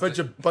Or Frost.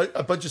 no,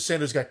 a bunch of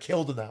Santas got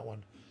killed in that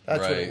one.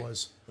 That's what it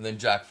was. And then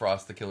Jack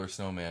Frost, the killer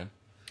snowman.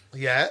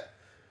 Yeah,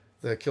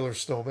 the killer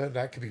snowman,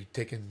 that could be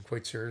taken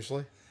quite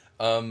seriously.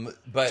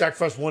 But Jack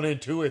Frost 1 and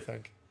 2, I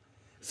think.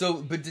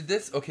 So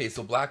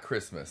Black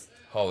Christmas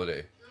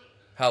holiday,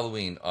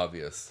 Halloween,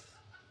 obvious,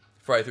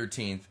 Friday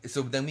 13th.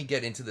 So then we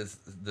get into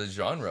the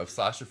genre of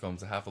slasher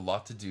films that have a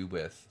lot to do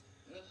with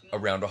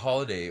around a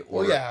holiday.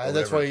 Or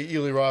that's why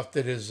Eli Roth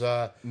did his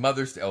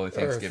Mother's Day,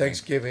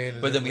 Thanksgiving.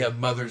 But then we have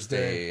Mother's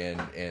Day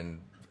and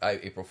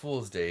April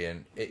Fool's Day,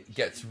 and it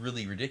gets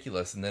really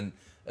ridiculous. And then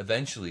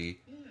eventually,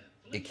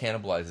 it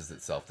cannibalizes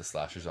itself. The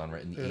slasher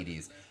genre in the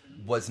 80s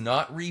was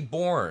not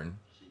reborn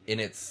in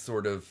its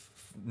sort of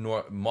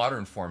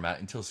modern format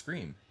until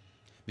Scream,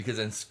 because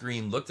then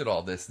Scream looked at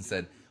all this and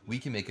said, we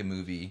can make a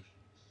movie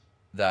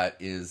that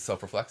is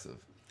self-reflexive.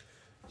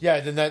 Yeah,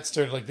 then that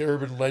started like the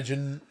Urban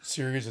Legend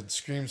series and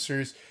Scream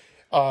series.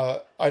 I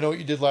know what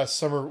you did last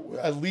summer.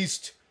 At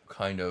least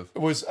kind of. It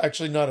was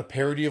actually not a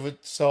parody of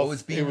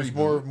itself. It was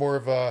more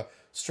of a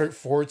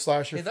straightforward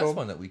slasher film. That's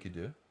one that we could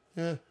do.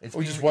 Yeah,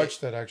 we just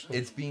watched that actually.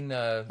 It's been.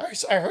 I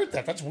heard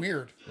that. That's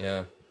weird.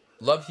 Yeah,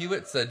 Love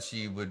Hewitt said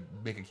she would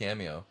make a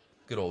cameo.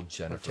 Good old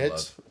Jennifer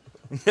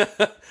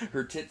Love.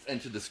 Her tits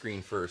entered the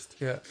screen first.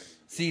 Yeah.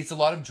 See, it's a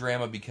lot of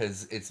drama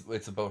because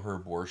it's about her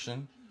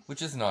abortion,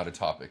 which is not a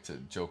topic to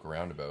joke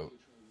around about.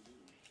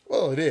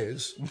 Well, it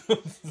is.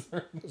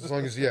 as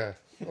long as you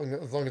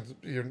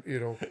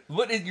know.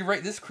 You're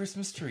right. This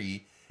Christmas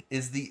tree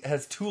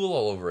has tulle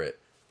all over it.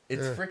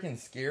 It's freaking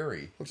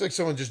scary. Looks like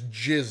someone just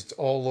jizzed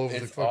all over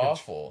the fucking... It's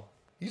awful.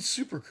 He's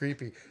super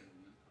creepy.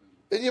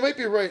 And you might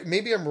be right.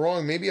 Maybe I'm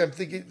wrong. Maybe I'm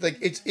thinking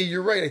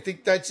you're right. I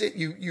think that's it.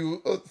 You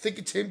think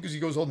it's him because he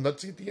goes all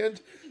nutsy at the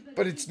end,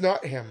 but it's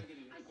not him.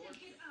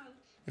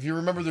 If you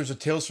remember, there's a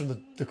Tales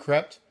from the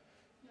Crypt.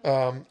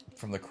 From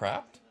the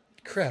Crypt?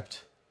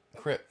 Crypt.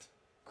 Crypt.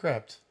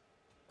 Crypt.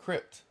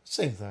 Crypt.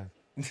 Same thing.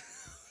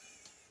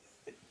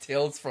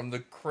 Tales from the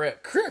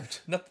Crypt.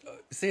 Crypt. No,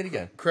 say it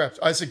again. Crypt.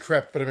 I said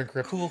Crypt, but I meant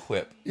Crypt. Cool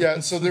Whip. Yeah,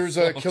 so there's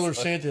a Killer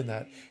Santa in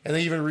that. And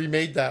they even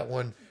remade that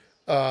one.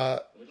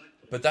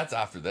 But that's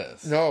after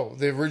this. No,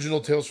 the original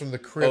Tales from the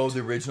Crypt. Oh,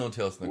 the original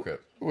Tales from the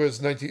Crypt.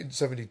 Was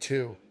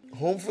 1972.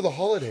 Home for the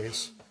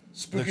Holidays.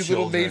 Spooky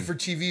little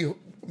made-for-TV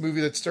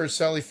movie that stars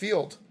Sally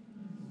Field.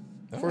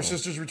 Oh. 4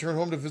 sisters return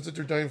home to visit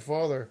their dying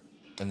father.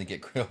 And they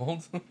get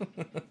grilled?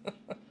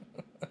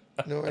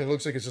 No, it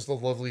looks like it's just a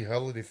lovely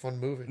holiday fun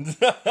movie.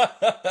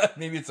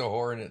 Maybe it's a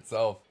horror in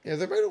itself. Yeah,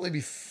 there might only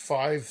be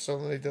 5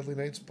 Silent Night Deadly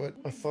Nights, but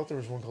I thought there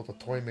was one called The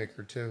Toy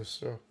Maker too,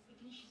 so...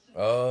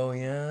 Oh,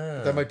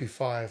 yeah. That might be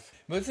 5.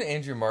 Wasn't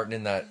Andrew Martin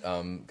in that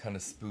kind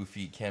of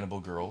spoofy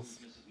Cannibal Girls?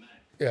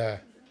 Yeah.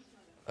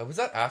 Was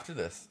that after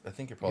this? I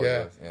think it probably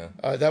was.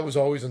 Yeah. That was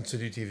always on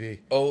City TV.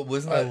 Oh,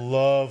 wasn't that? I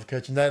love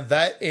catching that.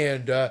 That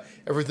and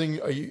everything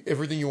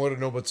you want to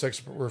know about sex,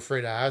 but we're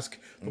afraid to ask.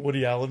 The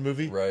Woody Allen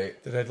movie,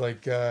 right? That had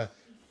like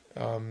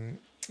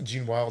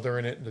Gene Wilder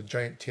in it and the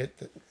giant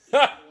tit.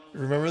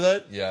 Remember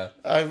that? Yeah.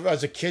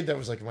 As a kid, that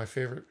was like my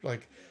favorite.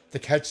 Like to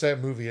catch that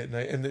movie at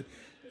night, and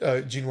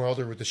Gene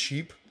Wilder with the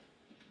sheep.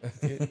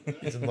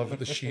 He's in love with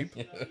the sheep.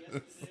 Yes.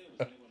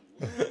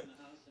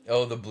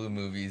 Oh, the Blue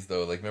movies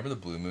though. Like, remember the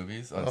Blue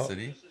movies on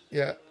City?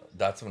 Yeah.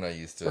 That's when I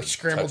used to. Or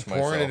scrambled touch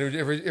porn, myself. and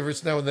every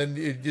now and then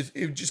it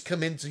would just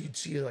come in, so you'd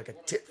see like a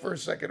tit for a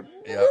second.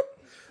 Yeah.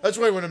 That's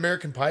why when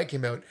American Pie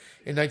came out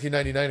in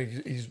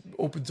 1999, he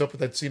opens up with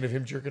that scene of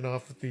him jerking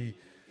off to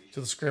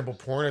the scrambled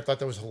porn. I thought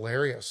that was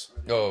hilarious.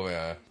 Oh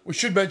yeah. We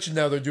should mention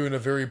now they're doing a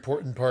very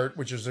important part,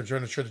 which is they're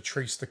trying to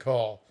trace the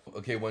call.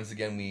 Okay, once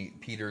again,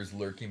 Peter's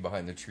lurking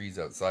behind the trees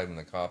outside when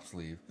the cops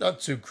leave.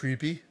 Not too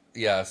creepy.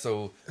 Yeah,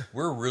 so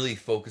we're really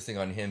focusing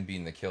on him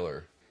being the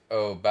killer.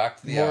 Oh, back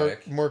to the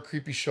attic. More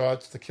creepy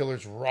shots. The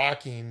killer's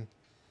rocking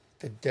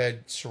the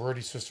dead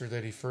sorority sister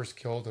that he first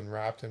killed and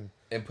wrapped and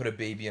put a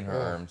baby in her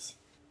arms.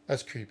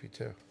 That's creepy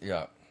too.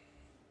 Yeah,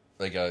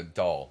 like a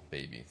doll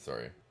baby.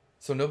 Sorry.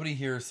 So nobody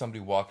hears somebody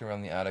walking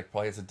around the attic.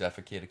 Probably has to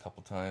defecate a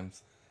couple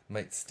times.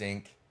 Might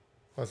stink.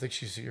 I think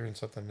she's hearing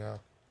something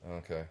now.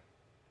 Okay.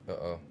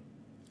 Uh-oh.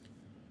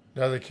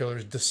 Now the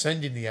killer's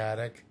descending the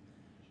attic.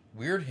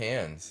 Weird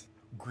hands.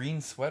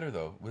 Green sweater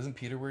though. Wasn't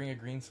Peter wearing a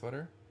green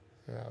sweater?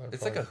 Yeah,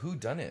 it's like a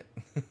whodunit.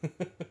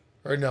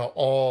 Right now,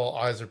 all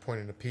eyes are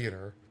pointing to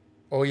Peter.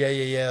 Oh, yeah.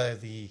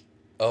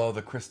 Oh,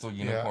 the crystal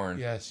Yeah, unicorn.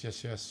 yes.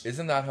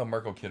 Isn't that how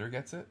Margot Kidder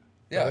gets it? Oh,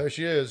 Yeah. there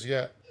she is,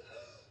 yeah.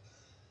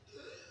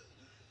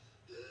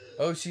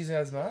 Oh, she's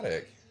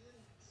asthmatic.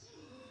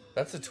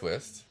 That's a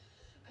twist.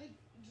 I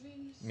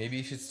dream Maybe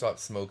you should stop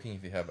smoking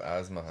if you have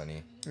asthma,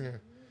 honey.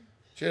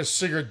 She has a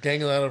cigarette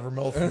dangling out of her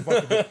mouth from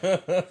fucking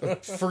the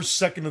first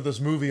second of this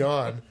movie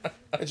on.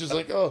 And she's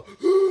like, oh,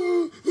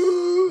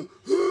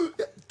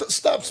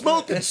 stop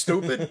smoking,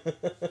 stupid.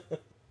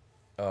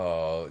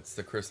 Oh, it's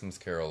the Christmas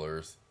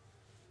carolers.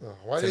 Oh,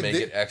 why To make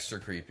it extra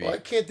creepy. Why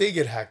can't they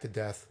get hacked to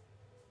death?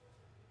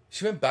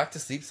 She went back to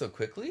sleep so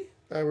quickly?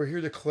 We're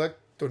here to collect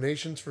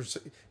donations for.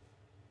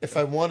 If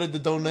I wanted to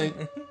donate,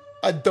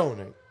 I'd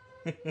donate.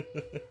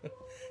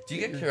 Do you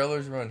get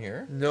carolers around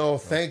here? No,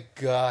 thank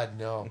God,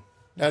 no.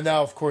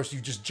 Now, of course, you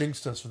just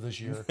jinxed us for this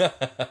year.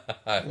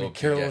 I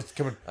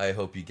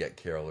hope you get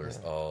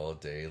carolers all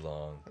day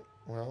long.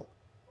 Well,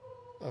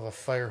 I have a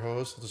fire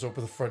hose. I'll just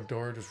open the front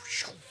door.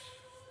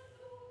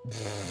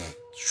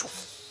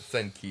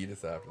 Send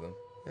Ketis after them.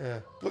 Yeah.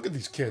 Look at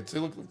these kids. They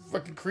look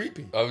fucking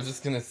creepy. I was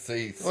just gonna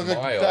say, They look smile.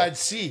 like bad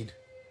seed.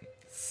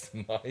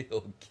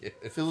 Smile, kid.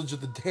 Village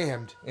of the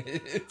Damned.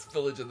 It's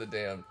Village of the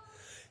Damned.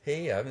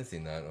 Hey, I haven't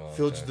seen that in a long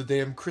Village time. of the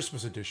Damned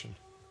Christmas edition.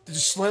 They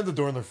just slam the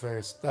door in their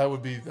face. That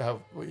would be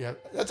how. Yeah,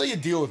 that's how you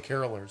deal with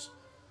carolers.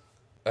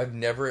 I've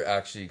never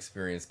actually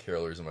experienced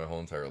carolers in my whole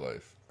entire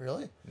life.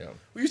 Really? No.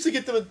 We used to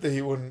get them at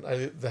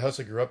the house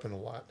I grew up in a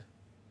lot.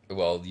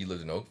 Well, you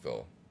lived in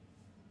Oakville.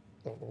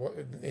 Oh, what,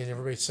 and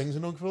everybody sings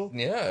in Oakville?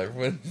 Yeah,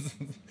 everyone.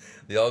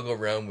 They all go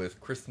around with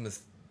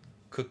Christmas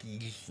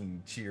cookies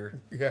and cheer.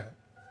 Yeah.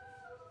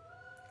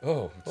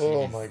 Oh,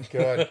 Oh jeez. my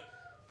God.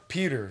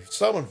 Peter,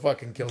 someone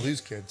fucking kill these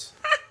kids.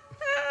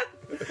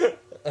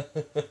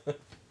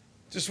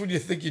 Just when you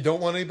think you don't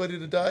want anybody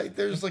to die,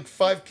 there's like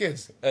 5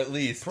 kids. At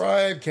least.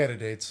 Prime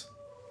candidates.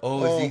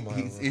 Oh, Oh, is my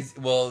he, he's,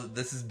 well,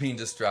 this is being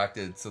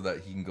distracted so that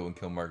he can go and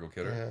kill Margot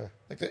Kidder. Yeah.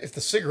 Like if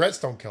the cigarettes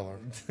don't kill her.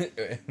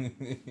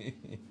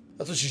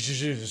 That's what she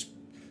should just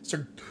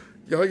start.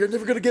 Yo, you're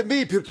never gonna get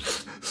me, Peter.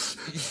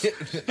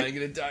 I'm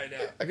gonna die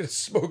now. I gotta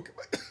smoke.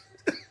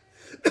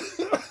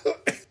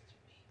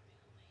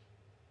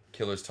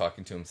 Killer's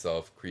talking to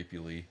himself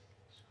creepily.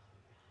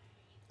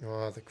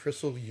 Oh, the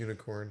crystal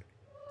unicorn.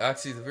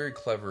 Actually, it's a very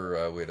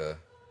clever way to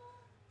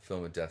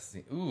film a death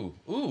scene.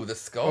 Ooh, the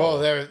skull. Oh,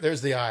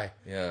 there's the eye.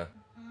 Yeah.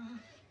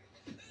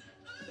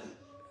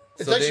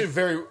 It's So actually they've-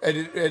 very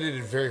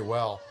edited very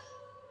well.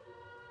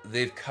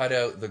 They've cut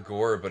out the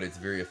gore, but it's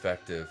very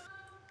effective.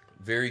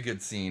 Very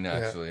good scene,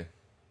 actually.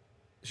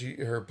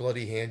 Her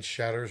bloody hand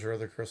shatters her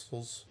other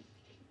crystals.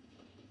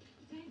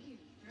 Thank you.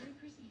 Merry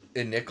Christmas.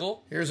 A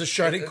nickel? Here's a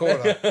shining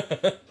quarter.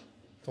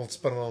 Don't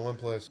spend it all in one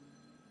place.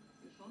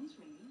 Your phone's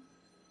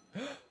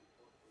ringing.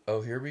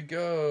 Oh, here we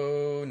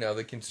go. Now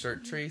they can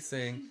start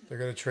tracing. They're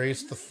gonna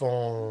trace the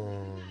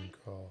phone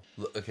call.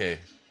 Okay,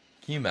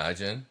 can you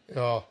imagine?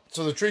 Oh,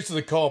 so they're tracing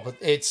the call, but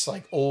it's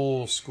like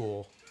old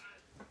school.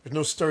 There's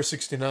no star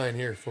 69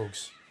 here,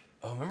 folks.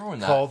 Oh, remember when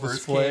Call that first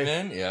display.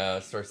 came in? Yeah,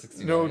 Star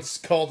 69. No, it's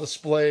call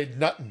display,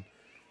 nothing.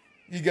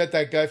 You got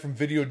that guy from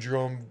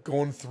Videodrome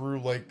going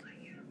through like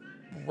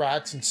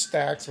racks and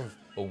stacks of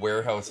a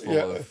warehouse full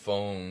Yeah. of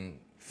phone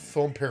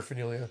phone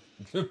paraphernalia.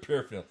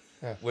 paraphernalia.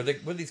 Yeah. What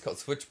are these called?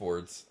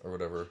 Switchboards or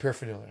whatever.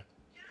 Paraphernalia.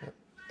 Yeah.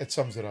 It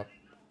sums it up.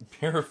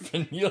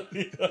 Paraphernalia.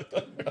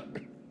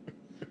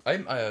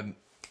 I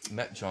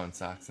met John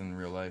Saxon in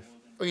real life.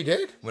 Oh, you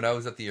did? When I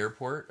was at the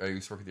airport, I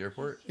used to work at the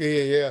airport.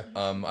 Yeah.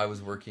 I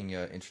was working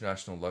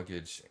international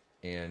luggage,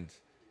 and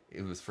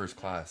it was first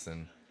class.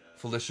 And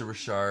Felicia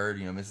Richard,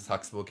 Mrs.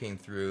 Huxtable came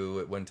through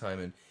at one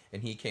time,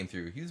 and he came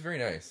through. He was very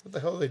nice. What the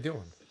hell are they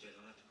doing?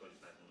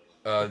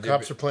 They-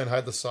 Cops are playing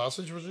hide the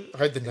sausage, was it?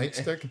 Hide the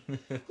nightstick?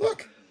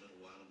 Look.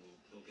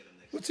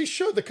 What's he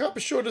showed? The cop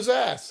has showed his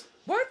ass.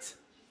 What?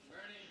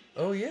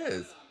 Oh, he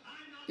is.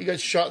 He got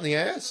shot in the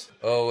ass?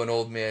 Oh, an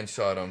old man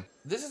shot him.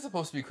 This is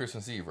supposed to be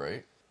Christmas Eve,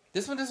 right?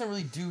 This one doesn't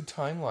really do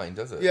timeline,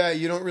 does it? Yeah,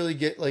 you don't really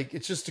get, like,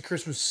 it's just the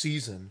Christmas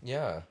season.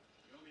 Yeah.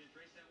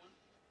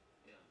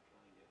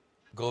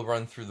 Go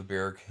run through the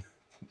bear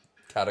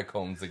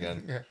catacombs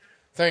again. Yeah.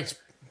 Thanks,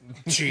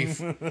 Chief.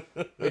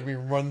 Make me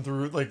run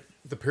through, like,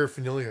 the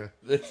paraphernalia.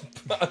 It's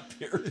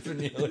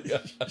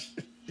paraphernalia.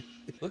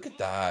 Look at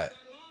that.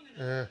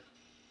 Yeah.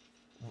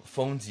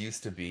 Phones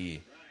used to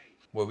be.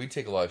 Well, we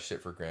take a lot of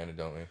shit for granted,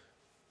 don't we?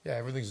 Yeah,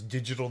 everything's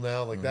digital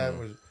now. Like, that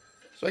was...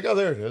 It's like, oh,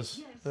 there it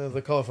is.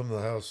 They're calling from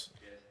the house.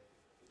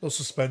 No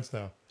suspense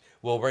now.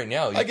 Well, right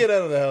now, I get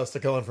out of the house,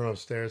 they're calling from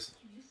upstairs.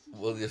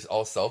 well, there's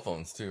all cell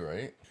phones too,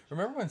 right?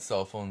 Remember when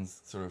cell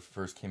phones sort of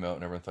first came out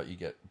and everyone thought you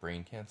get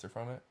brain cancer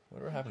from it?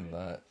 Whatever happened to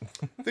that?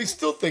 They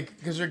still think,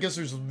 because I guess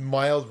there's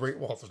mild...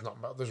 Well, there's not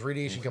mild. There's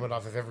radiation coming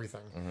off of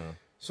everything.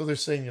 So they're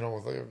saying,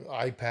 with the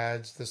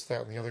iPads, this,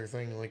 that, and the other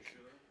thing, like,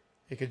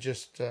 it could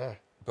just...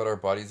 But our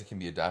bodies can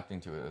be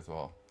adapting to it as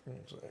well.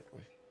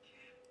 Exactly.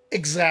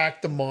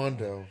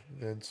 Exactamundo,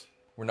 Vince.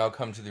 We're now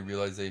come to the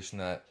realization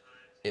that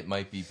it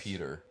might be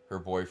Peter, her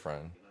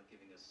boyfriend.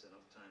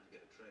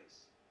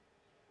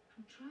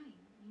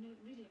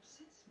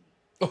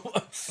 Oh,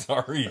 I'm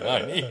sorry,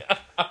 honey.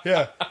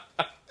 Yeah.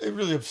 It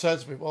really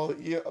upsets me. Well,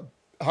 yeah,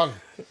 hung.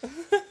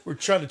 We're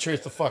trying to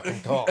trace the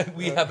fucking call.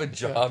 We have a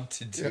job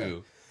to do. Yeah.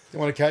 You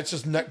want to catch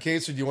this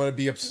nutcase, or do you want to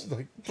be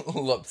like A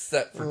little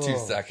upset for 2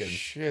 seconds.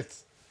 Shit.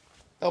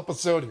 Help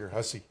us out here,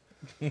 hussy.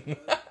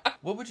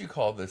 What would you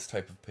call this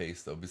type of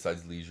pace, though,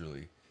 besides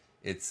leisurely?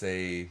 It's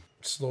a...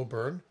 Slow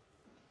burn.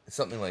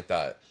 something like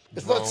that.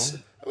 It's not.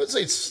 I would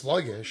say it's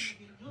sluggish.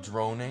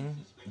 Droning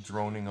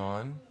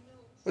on.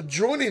 But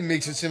droning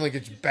makes it seem like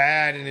it's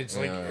bad, and it's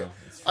like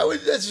I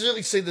would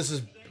necessarily say this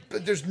is,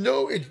 but there's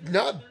no. It's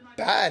not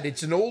bad.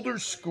 It's an older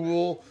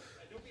school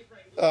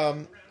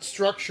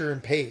structure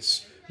and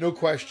pace, no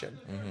question.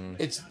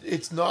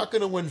 It's not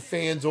going to win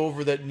fans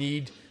over that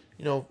need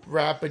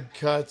rapid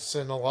cuts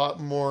and a lot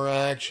more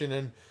action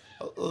and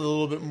a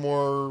little bit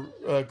more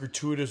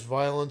gratuitous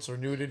violence or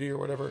nudity or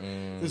whatever.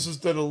 This is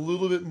done a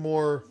little bit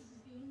more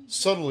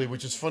subtly,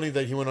 which is funny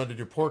that he went on to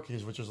do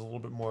Porky's, which is a little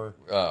bit more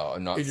Not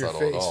in your subtle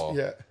face. at all.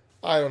 Yeah,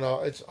 I don't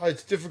know.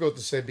 It's difficult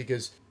to say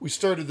because we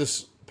started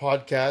this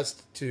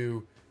podcast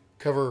to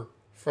cover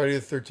Friday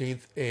the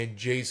 13th and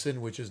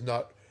Jason, which is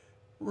not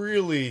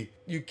really,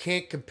 you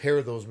can't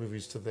compare those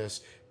movies to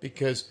this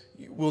because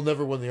we'll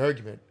never win the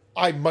argument.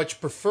 I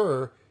much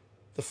prefer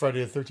the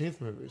Friday the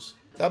 13th movies.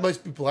 That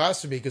might be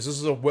blasphemy because this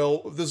is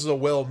a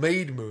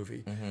well-made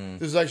movie.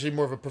 This is actually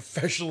more of a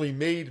professionally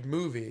made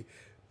movie,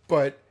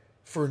 but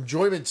for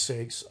enjoyment's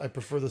sakes, I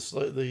prefer the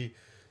Friday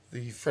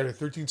the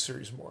 13th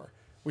series more,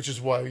 which is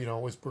why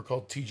we're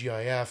called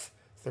TGIF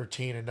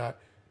 13 and not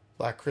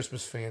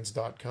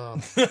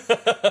BlackChristmasFans.com.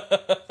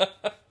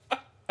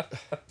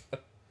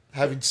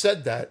 Having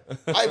said that,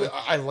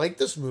 I like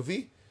this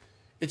movie.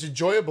 It's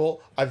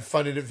enjoyable. I'm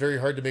finding it very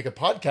hard to make a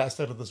podcast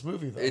out of this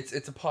movie, though.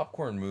 It's a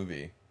popcorn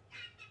movie.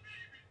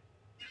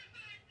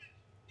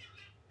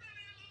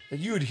 Like,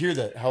 you would hear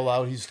that, how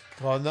loud he's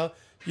gone now.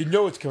 You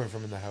know it's coming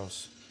from in the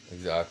house.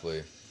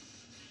 Exactly.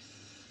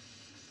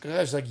 The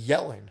guy's like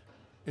yelling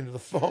into the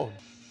phone.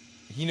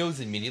 He knows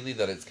immediately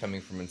that it's coming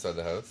from inside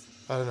the house.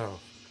 I don't know.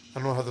 I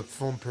don't know how the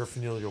phone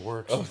paraphernalia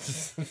works. Oh,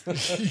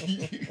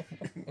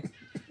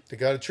 They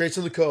got to trace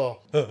on the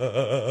call.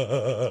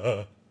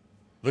 the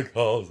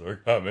calls are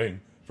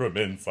coming from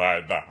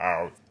inside the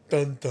house.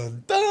 Dun,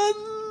 dun, dun. All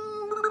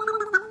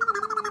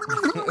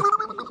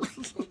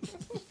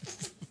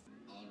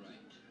right.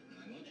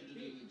 I want you to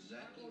do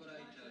exactly what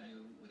I tell you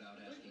without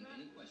asking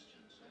any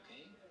questions,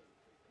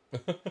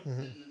 okay?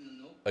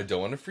 No. I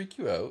don't want to freak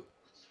you out.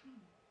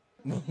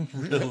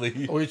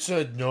 Really? Oh, it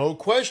said no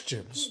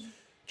questions.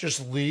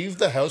 Just leave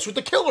the house with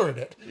the killer in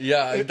it.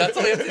 Yeah, that's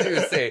all you have to do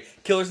is say,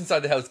 killer's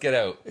inside the house, get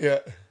out. Yeah.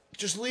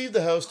 Just leave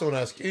the house. Don't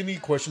ask any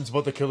questions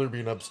about the killer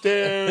being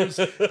upstairs.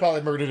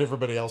 Probably murdered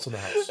everybody else in the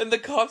house. And the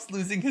cop's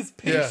losing his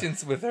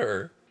patience with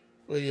her.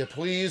 Will you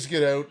please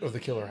get out of the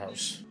killer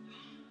house?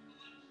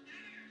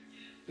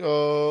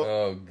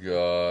 Oh,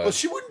 God. Well,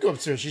 she wouldn't go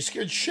upstairs. She's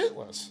scared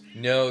shitless.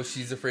 No,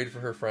 she's afraid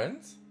for her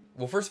friends?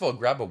 Well, first of all,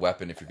 grab a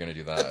weapon if you're going to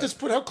do that. At this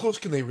point, how close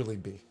can they really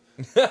be?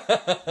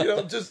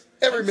 Just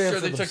every man sure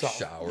for they took themselves.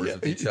 showers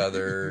with each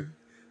other.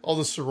 All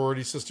the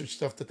sorority sister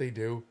stuff that they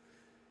do.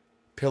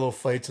 Pillow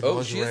fights and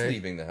Oh, she lingerie. is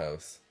leaving the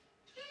house.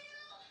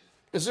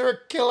 Is there a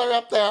killer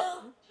up there?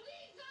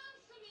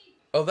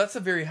 Oh, that's a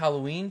very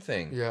Halloween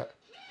thing. Yeah.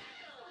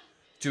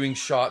 Doing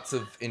shots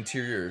of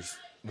interiors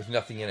with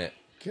nothing in it.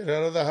 Get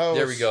out of the house.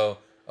 There we go.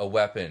 A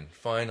weapon.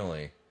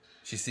 Finally.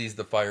 She sees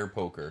the fire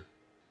poker.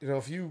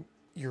 If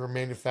you're a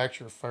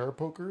manufacturer of fire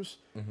pokers,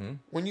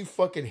 when you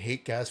fucking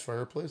hate gas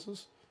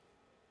fireplaces,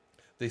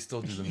 They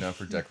still do them now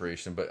for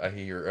decoration, but I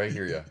hear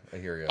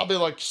you. I'll be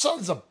like,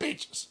 sons of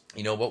bitches.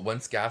 You know what?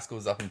 Once gas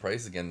goes up in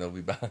price again, they'll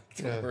be back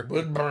to Yeah, work.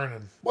 wood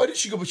burning. Why did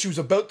she go? But she was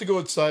about to go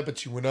outside, but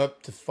she went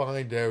up to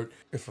find out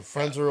if her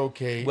friends are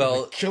okay. Well,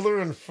 and the killer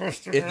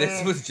infested If her.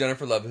 this was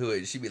Jennifer Love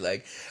Hewitt, she'd be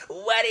like,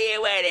 "What are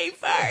you waiting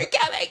for?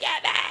 Come and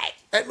get me!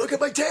 And look at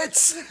my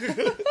tits.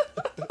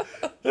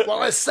 Well,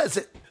 I says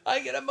it. I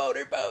get a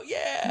motorboat,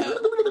 yeah."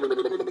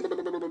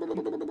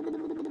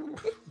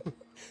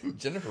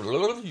 Jennifer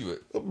Love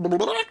Hewitt.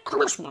 Black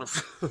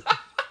Christmas.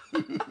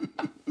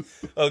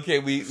 Okay,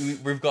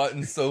 we've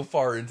gotten so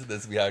far into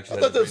this, we actually.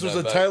 I thought this was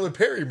a Tyler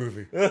Perry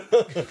movie.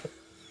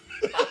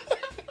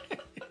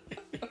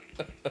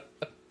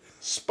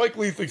 Spike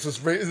Lee thinks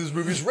this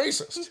movie's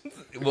racist.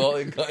 Well,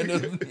 it kind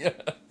of, yeah.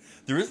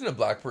 There isn't a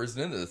black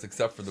person in this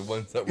except for the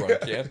ones that were on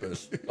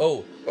campus.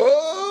 Oh,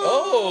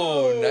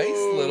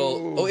 nice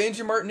little. Oh,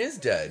 Angie Martin is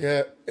dead.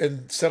 Yeah,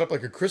 and set up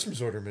like a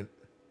Christmas ornament.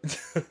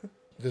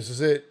 This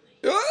is it.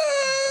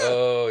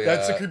 Oh, yeah.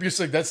 That's the creepiest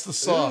thing. That's the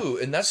Saw. Ooh,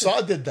 and that's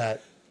Saw did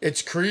that.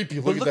 It's creepy.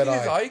 But Look at that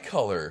his eye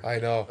color. I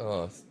know.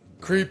 Oh,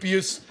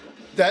 Creepiest.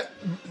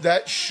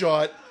 That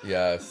shot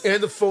yes.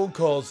 and the phone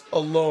calls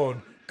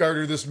alone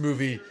garner this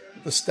movie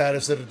the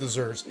status that it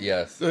deserves.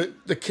 Yes.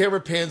 The camera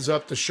pans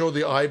up to show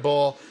the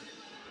eyeball.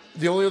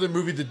 The only other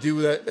movie to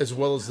do that as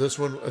well as this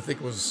one, I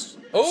think, was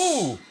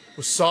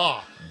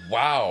Saw.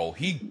 Wow.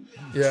 He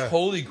Yeah.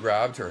 totally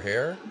grabbed her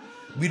hair.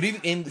 We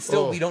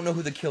don't know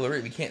who the killer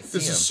is. We can't see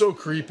This him. is so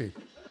creepy.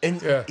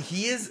 And Yeah.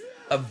 he is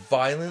a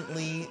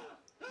violently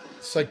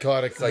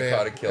Psychotic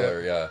man.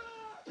 killer. Yeah.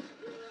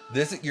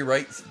 This, you're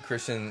right,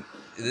 Christian.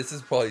 This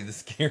is probably the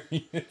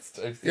scariest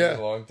I've seen in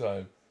a long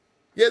time.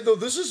 Yeah, no,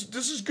 this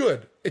is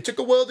good. It took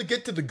a while to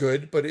get to the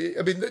good, but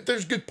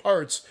there's good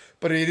parts,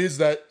 but it is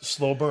that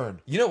slow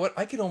burn. You know what?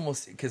 I could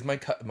almost, because my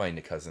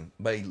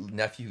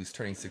nephew who's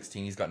turning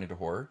 16, he's gotten into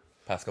horror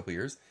past couple of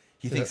years.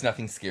 He thinks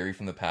nothing scary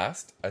from the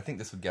past. I think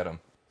this would get him.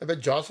 I bet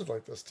Joss would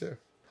like this too.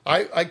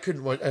 I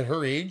couldn't. At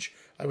her age,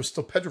 I was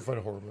still petrified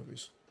of horror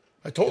movies.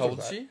 I told How her old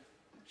that. is she?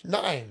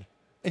 9.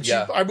 And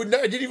Yeah. I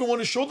didn't even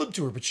want to show them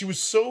to her, but she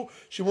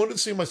wanted to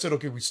see them. I said,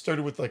 okay, we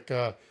started with like,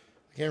 I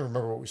can't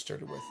remember what we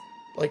started with.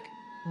 Like,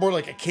 more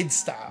like a kid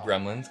style.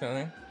 Gremlins kind of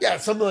thing? Yeah,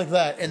 something like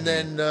that. And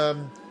then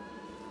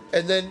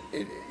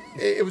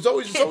it was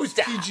always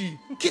PG.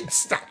 Kid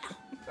style.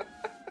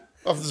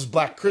 Off this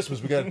Black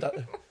Christmas, we got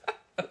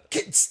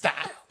kid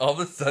style. All of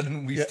a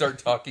sudden, we start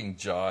talking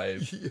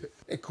jive.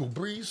 Yeah. A cool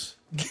breeze.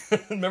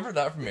 Remember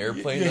that from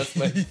Airplane? That's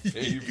my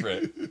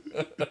favorite.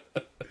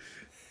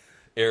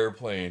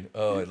 Airplane.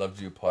 Oh, I'd love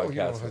to do a Oh, you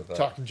know, podcast with that.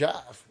 talking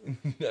jive.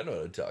 I know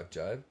how to talk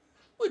jive.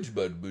 What you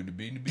about to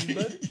be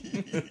bud?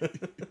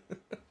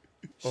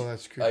 Oh,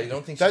 that's creepy. I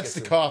don't think she that's gets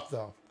the a- cop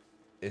though.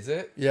 Is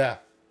it? Yeah,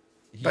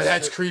 but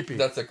that's creepy.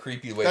 That's a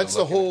creepy way That's to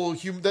the look at it. whole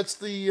human. That's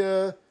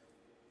the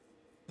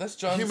That's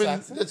John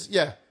human.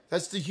 Saxon?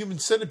 That's the Human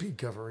Centipede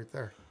cover right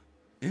there.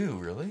 Ew,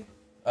 really?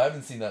 I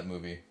haven't seen that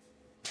movie.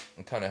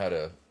 I kind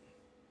of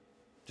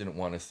didn't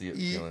want to see it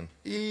feeling.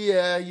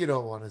 Yeah, you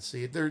don't want to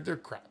see it. They're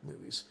crap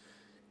movies.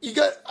 You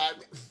got.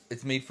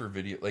 It's made for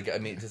video. Like, I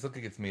mean, does it look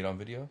like it's made on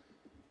video?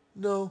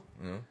 No.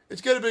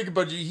 It's got a bigger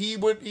budget. He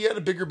had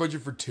a bigger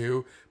budget for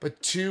 2,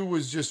 but 2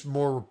 was just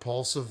more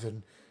repulsive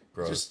and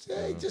Gross.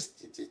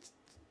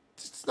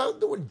 it's not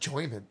no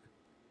enjoyment.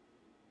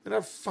 They're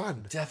not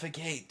fun.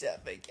 Defecate.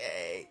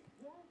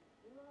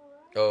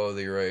 Oh,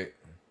 you're right.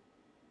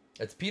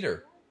 It's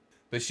Peter.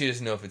 But she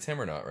doesn't know if it's him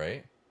or not,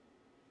 right?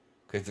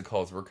 Because the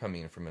calls were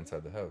coming in from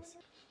inside the house.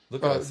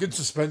 Look at us. Good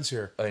suspense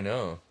here. I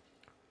know.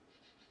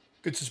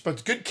 Good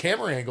suspense. Good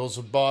camera angles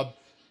of Bob.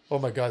 Oh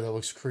my god, that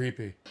looks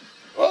creepy.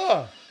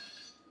 Ah!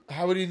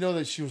 How would he know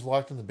that she was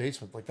locked in the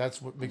basement? Like,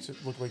 that's what makes it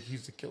look like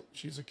she's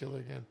the killer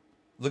again.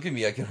 Look at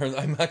me.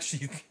 I'm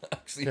actually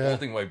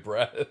holding my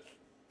breath.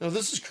 No,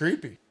 this is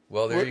creepy.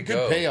 Well, there you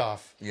go. Good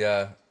payoff.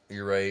 Yeah,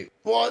 you're right.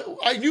 Well,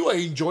 I knew I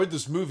enjoyed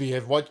this movie.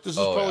 I've watched. This is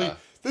Yeah.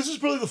 This is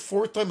probably the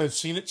 4th time I've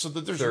seen it, so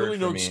that there's Third really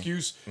no for me.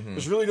 excuse.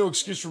 There's really no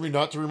excuse for me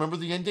not to remember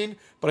the ending.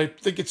 But I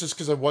think it's just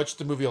because I watched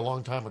the movie a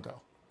long time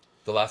ago.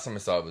 The last time I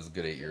saw it was a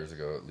good 8 years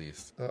ago, at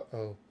least.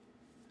 Uh-oh.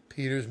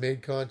 Peter's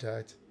made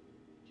contact.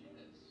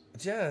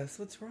 Jess,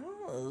 what's wrong?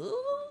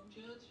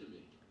 Answer me.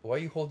 Why are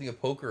you holding a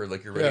poker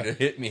like you're ready Yeah. to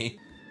hit me?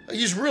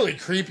 He's really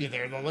creepy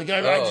there, though. Like,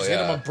 I just hit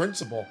him on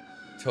principle.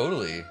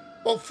 Totally.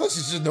 Well, plus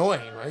he's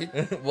annoying,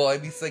 right? Well,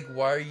 I'd be like,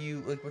 why are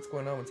you, like, what's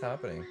going on? What's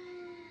happening?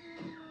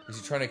 Is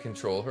he trying to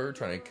control her?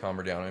 Trying to calm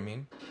her down, I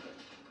mean?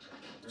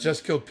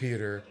 Just killed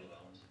Peter.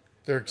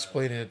 They're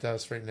explaining it to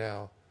us right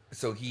now.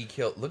 So he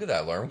killed, look at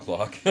that alarm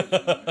clock.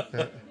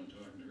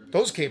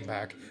 Those came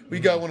back. We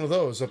got one of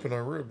those up in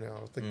our room now.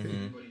 I think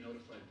Anybody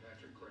notified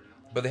Patrick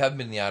Cornell? But they haven't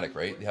been in the attic,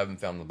 right? They haven't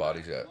found the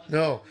bodies yet.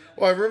 No.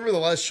 Well, I remember the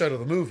last shot of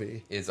the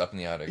movie. It's up in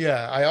the attic.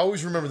 Yeah, I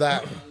always remember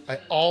that. I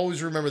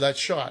always remember that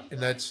shot,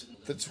 and that's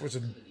what's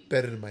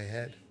embedded in my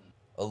head.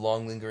 A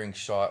long lingering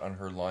shot on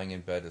her lying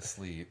in bed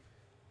asleep.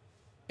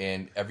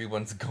 And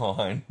everyone's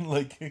gone.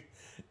 Like,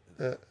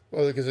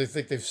 Well, because I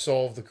think they've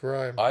solved the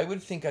crime. I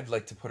would think I'd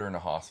like to put her in a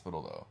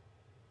hospital, though.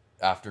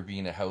 After being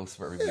in a house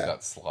where everybody got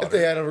If slaughtered.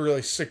 they had a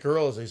really sick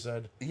girl, as they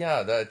said,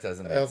 Yeah, that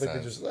doesn't make I don't think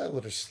sense. they just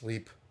let her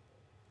sleep.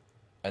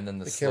 And then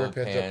the camera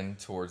slow pans up. pan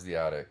towards the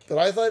attic. But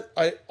I thought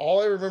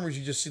all I remember is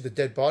you just see the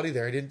dead body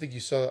there. I didn't think you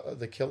saw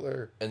the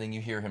killer. And then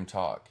you hear him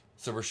talk.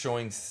 So we're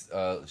showing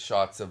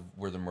shots of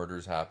where the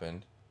murders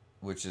happened,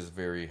 which is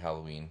very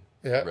Halloween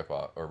Yeah. ripped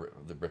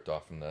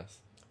off from this.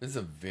 This is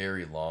a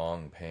very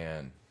long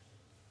pan.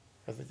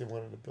 I think they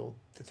wanted to build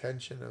the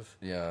tension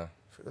Yeah.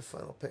 for the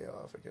final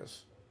payoff, I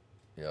guess.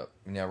 Yep.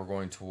 Now we're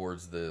going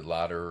towards the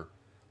ladder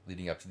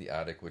leading up to the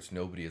attic, which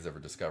nobody has ever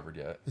discovered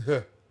yet.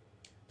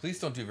 Police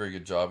don't do a very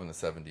good job in the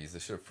 70s. They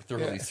should have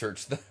thoroughly Yeah.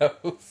 searched the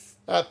house.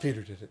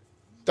 Peter did it.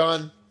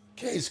 Done.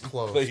 Case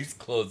closed. Place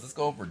closed. Let's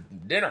go for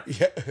dinner.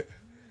 Yeah.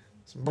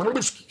 Some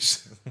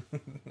brewskis.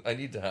 I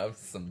need to have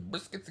some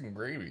biscuits and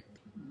gravy.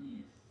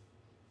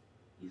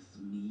 It's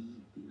me,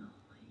 Billy.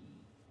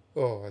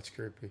 Oh, that's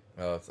creepy.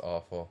 Oh, it's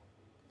awful.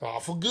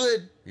 Awful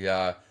good.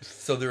 Yeah.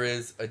 So there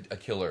is a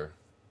killer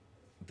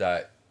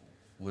that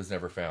was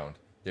never found.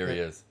 There he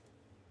Yeah. is.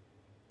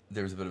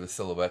 There's a bit of a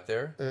silhouette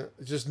there.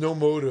 Just no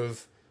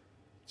motive.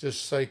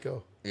 Just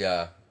psycho.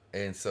 Yeah.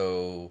 And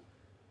so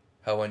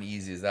how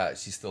uneasy is that?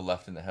 She's still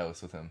left in the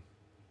house with him.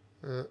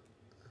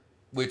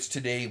 Which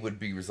today would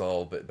be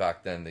resolved, but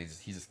back then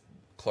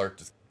Clark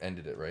just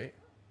ended it, right?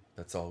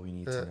 That's all we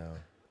need to know.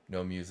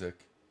 No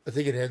music. I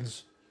think it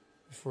ends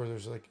before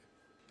there's like...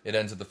 It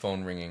ends with the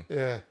phone ringing.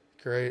 Yeah,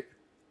 great.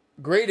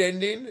 Great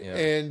ending Yeah.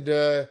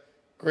 and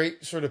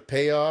great sort of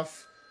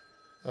payoff.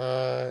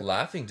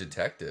 Laughing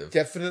Detective.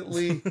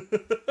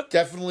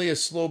 Definitely a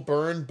slow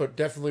burn, but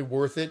definitely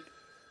worth it.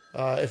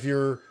 If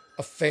you're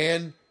a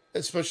fan,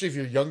 especially if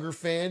you're a younger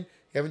fan,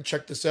 you haven't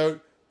checked this out,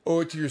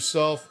 owe it to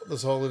yourself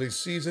this holiday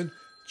season.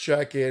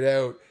 Check it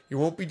out. You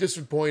won't be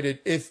disappointed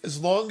as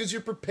long as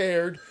you're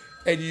prepared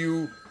and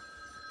you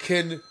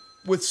can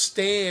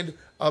withstand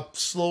a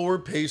slower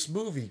paced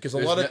movie. Because a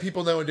lot of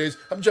people nowadays,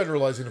 I'm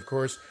generalizing, of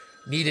course,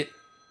 need it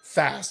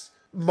fast,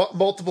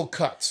 multiple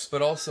cuts,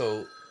 But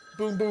also,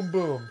 boom, boom,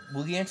 boom.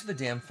 we'll get into the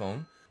damn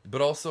phone.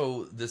 But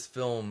also, this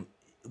film,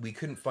 we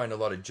couldn't find a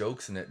lot of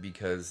jokes in it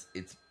because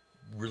it's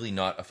really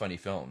not a funny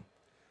film.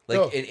 Like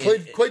No,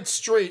 played quite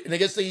straight, and I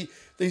guess they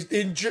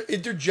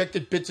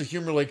interjected bits of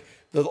humor, like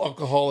the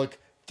alcoholic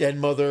den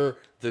mother,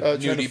 The trying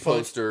to nudie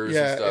posters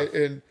and stuff.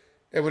 and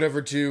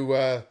whatever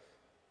to,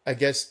 I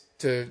guess,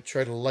 to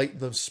try to lighten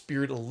the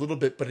spirit a little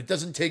bit, but it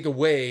doesn't take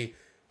away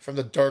from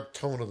the dark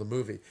tone of the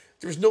movie.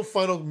 There was no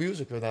final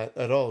music for that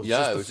at all. it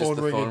was just the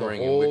phone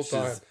ringing, whole which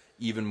time. is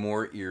even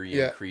more eerie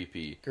Yeah. and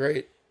creepy.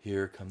 Great.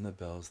 Here come the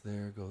bells,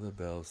 there go the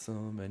bells, so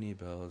many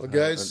bells. Well,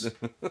 guys,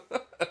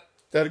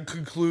 that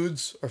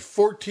concludes our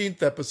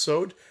 14th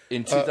episode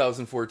in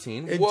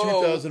 2014. in Whoa.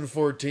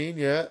 2014.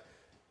 Yeah,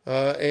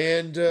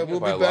 and we'll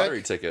Buy be a back.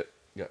 lottery ticket.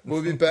 Yeah.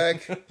 We'll be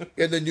back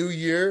in the new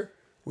year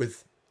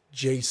with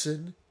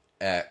Jason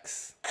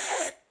X,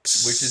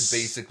 which is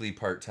basically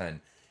part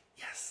 10.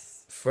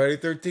 Yes. Friday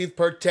 13th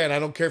Part 10. I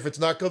don't care if it's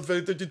not called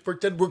Friday 13th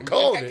Part 10. We're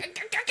calling it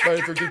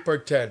Friday 13th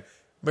Part 10.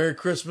 Merry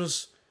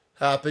Christmas.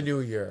 Happy New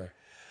Year.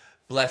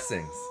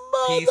 Blessings.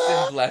 Peace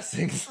and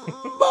blessings.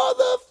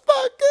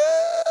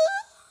 Motherfucker.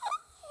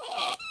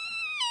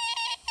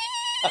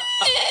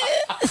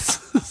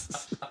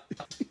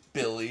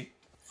 Billy.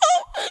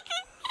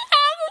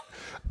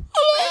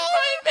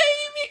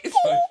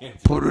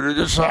 Put it in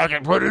the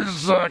socket. Put it in the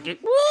socket.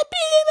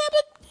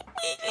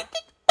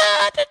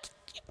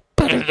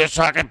 Put it in the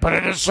socket. Put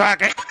it in the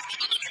socket.